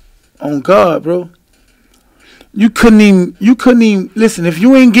 On God, bro. You couldn't even, listen, if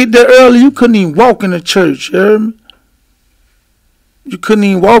you ain't get there early, you couldn't even walk in the church, you heard me? You couldn't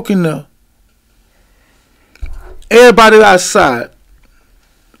even walk in there. Everybody outside.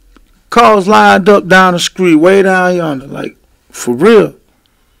 Cars lined up down the street, way down yonder, like, for real.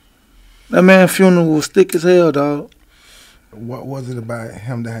 That man's funeral was thick as hell, dog. What was it about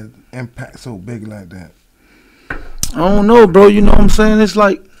him that had impact so big like that? I don't know, bro. You know what I'm saying? It's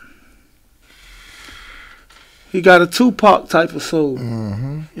like he got a Tupac type of soul.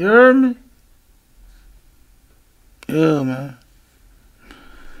 You heard me? Yeah, man.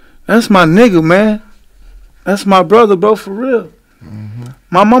 That's my nigga, man. That's my brother, bro, for real.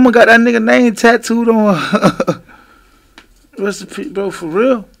 My mama got that nigga name tattooed on her. Rest in peace, bro, for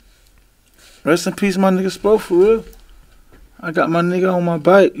real. Rest in peace, my nigga Spro, for real. I got my nigga on my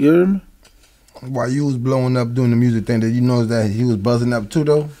bike, you hear me? While you was blowing up doing the music thing, did you notice that he was buzzing up too,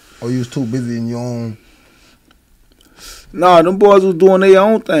 though? Or you was too busy in your own? Nah, them boys was doing their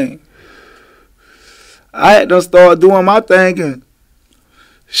own thing. I had to start doing my thing, and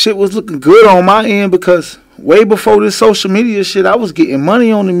shit was looking good on my end because way before this social media shit, I was getting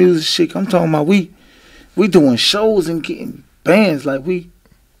money on the music shit. I'm talking about we doing shows and getting bands like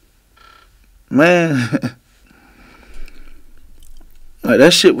man, like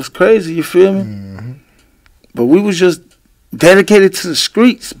that shit was crazy, you feel me? But we was just dedicated to the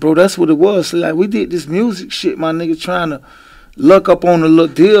streets, bro. That's what it was. So like we did this music shit, my nigga, trying to luck up on a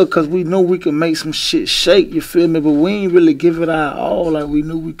little deal because we knew we could make some shit shake, you feel me? But we ain't really give it our all like we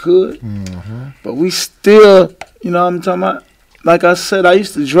knew we could. But we still, you know what I'm talking about? Like I said, I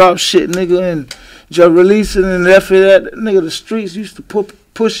used to drop shit, nigga, and just release it, and after that, nigga, the streets used to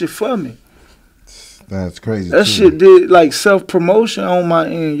push it for me. That's crazy. That shit did like self-promotion on my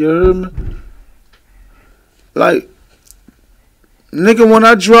end, you heard me? Like, nigga, when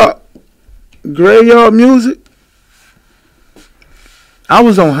I dropped Graveyard Music, I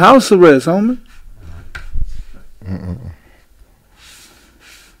was on house arrest, homie.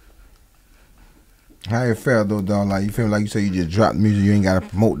 How it felt though, dog? Like you feel like you say you just dropped music, you ain't gotta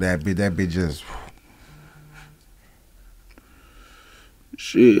promote that bit. That bit just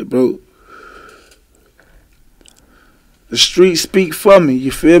shit, bro. The streets speak for me,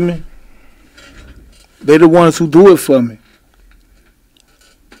 you feel me? They the ones who do it for me.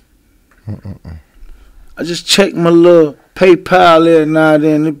 I just check my little PayPal every now and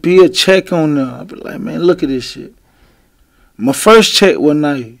then. There be a check on there. I be like, man, look at this shit. My first check one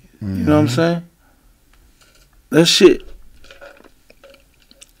night. You know what I'm saying? That shit.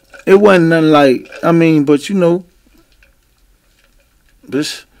 It wasn't nothing like, I mean, but you know,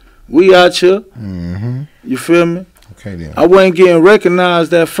 bitch, we out here. You feel me? okay then. I wasn't getting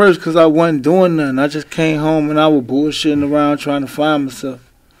recognized at first because I wasn't doing nothing. I just came home and I was bullshitting around trying to find myself.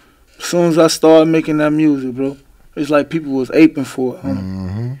 As soon as I started making that music, bro, it's like people was aping for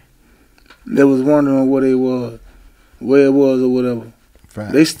it. They was wondering what it was, where it was or whatever.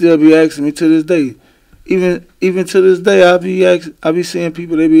 Fact. They still be asking me to this day. Even to this day, I be seeing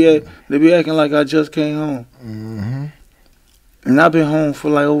people, they be acting like I just came home. And I've been home for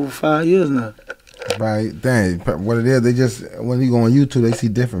like over 5 years now. Right, dang. What it is, they just, when you go on YouTube, they see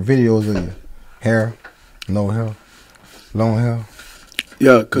different videos of you. Hair, no hair, long hair.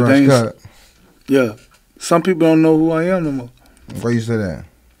 Yeah, cause brush cut. Yeah, some people don't know who I am no more. Why you say that?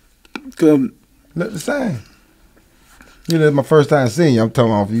 Cause look the same. You know, it's my first time seeing you. I'm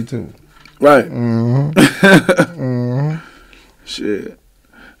talking off YouTube. Right. Shit.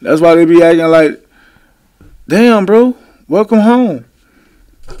 That's why they be acting like, damn, bro, welcome home.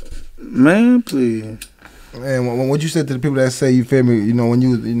 Man, please. And what you said to the people that say, you feel me, you know, when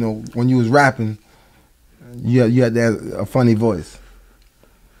you was rapping, you had that a funny voice.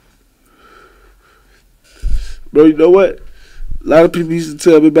 Bro, you know what? A lot of people used to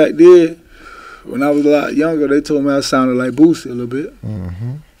tell me back then, when I was a lot younger, they told me I sounded like Boosie a little bit.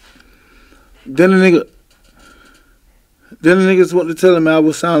 Then the niggas wanted to tell me I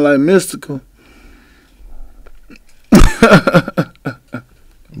would sound like Mystical. You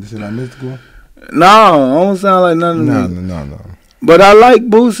said like Mystical? No, I don't sound like none of them. No. But I like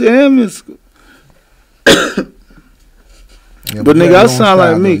Boosie and Mystical. Yeah, but nigga, I sound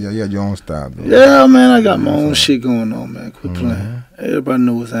like me. Yeah, your own style, though. Yeah, man, I got my own shit going on, man. Quit playing. Everybody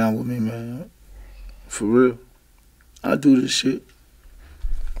know what's down with me, man. For real. I do this shit.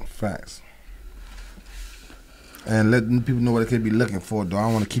 Facts. And let people know what they could be looking for, though. I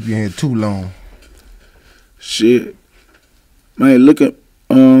don't want to keep you in here too long. Shit. Man, you could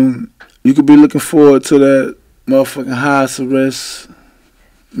be looking forward to that motherfucking House Arrest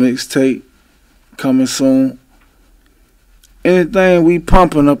mixtape coming soon. Anything we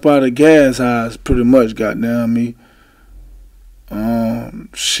pumping up out of Gas House, pretty much, goddamn me.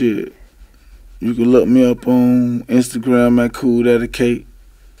 Shit. You can look me up on Instagram at Cool Daddy Kate.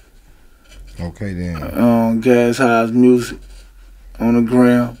 Okay, then. Gas House Music on the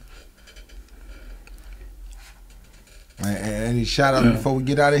gram. Any shout out before we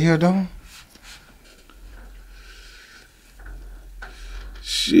get out of here, though?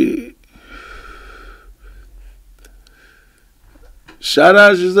 Shit. Shout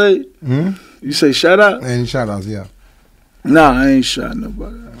outs, you say? You say shout out? Any shout outs, yeah. Nah, I ain't shot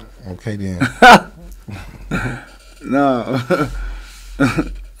nobody out. Okay, then. No.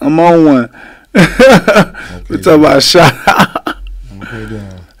 I'm on one. We talk about shout out. Okay,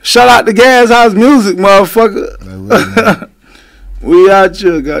 then. Shout out to Gas House Music, motherfucker. We out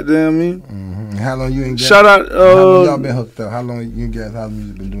here, goddamn me. How long you in Gas? Shout out. How long y'all been hooked up? How long you and Gas House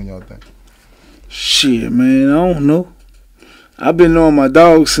Music been doing y'all thing? Shit, man, I don't know. I've been knowing my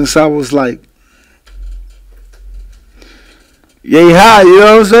dog since I was like, yay high, you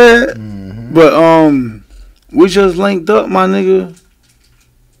know what I'm saying? But we just linked up, my nigga.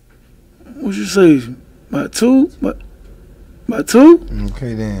 What you say? About two? About two?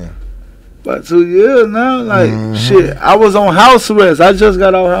 Okay, then. About 2 years now. Like, shit, I was on house arrest. I just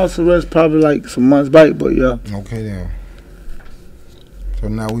got out house arrest probably like some months back, but yeah. Okay, then. So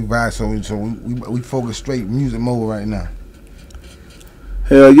now we vibe, so we focus straight music mode right now.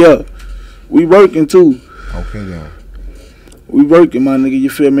 Hell yeah. We working too. Okay, then. We working, my nigga. You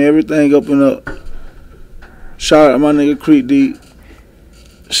feel me? Everything up and up. Shout out my nigga Creek Deep.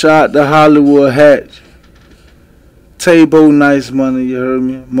 Shout out to Hollywood Hatch. Table Nice Money, you heard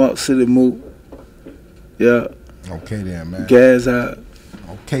me? Mark City Moot. Yeah. Okay then, man. Gas out.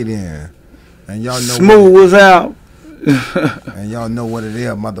 Okay then. And y'all know Smooth was out. And y'all know what it is,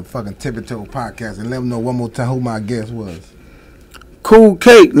 motherfucking Tippy Toe Podcast. And let them know one more time who my guest was. Cool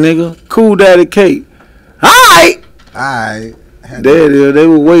Cake, nigga. Cool Daddy Cake. Alright. Alright. There it is. They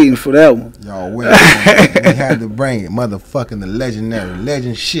were waiting for that one. Y'all waiting. We had to bring it. Motherfucking the legendary.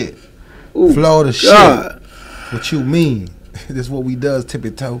 Legend shit. Ooh, Florida God. shit. What you mean? This is what we does,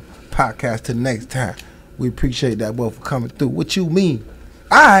 Tippy Toe Podcast. Till next time. We appreciate that boy for coming through. What you mean?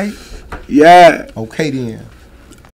 Alright. Yeah. Okay then.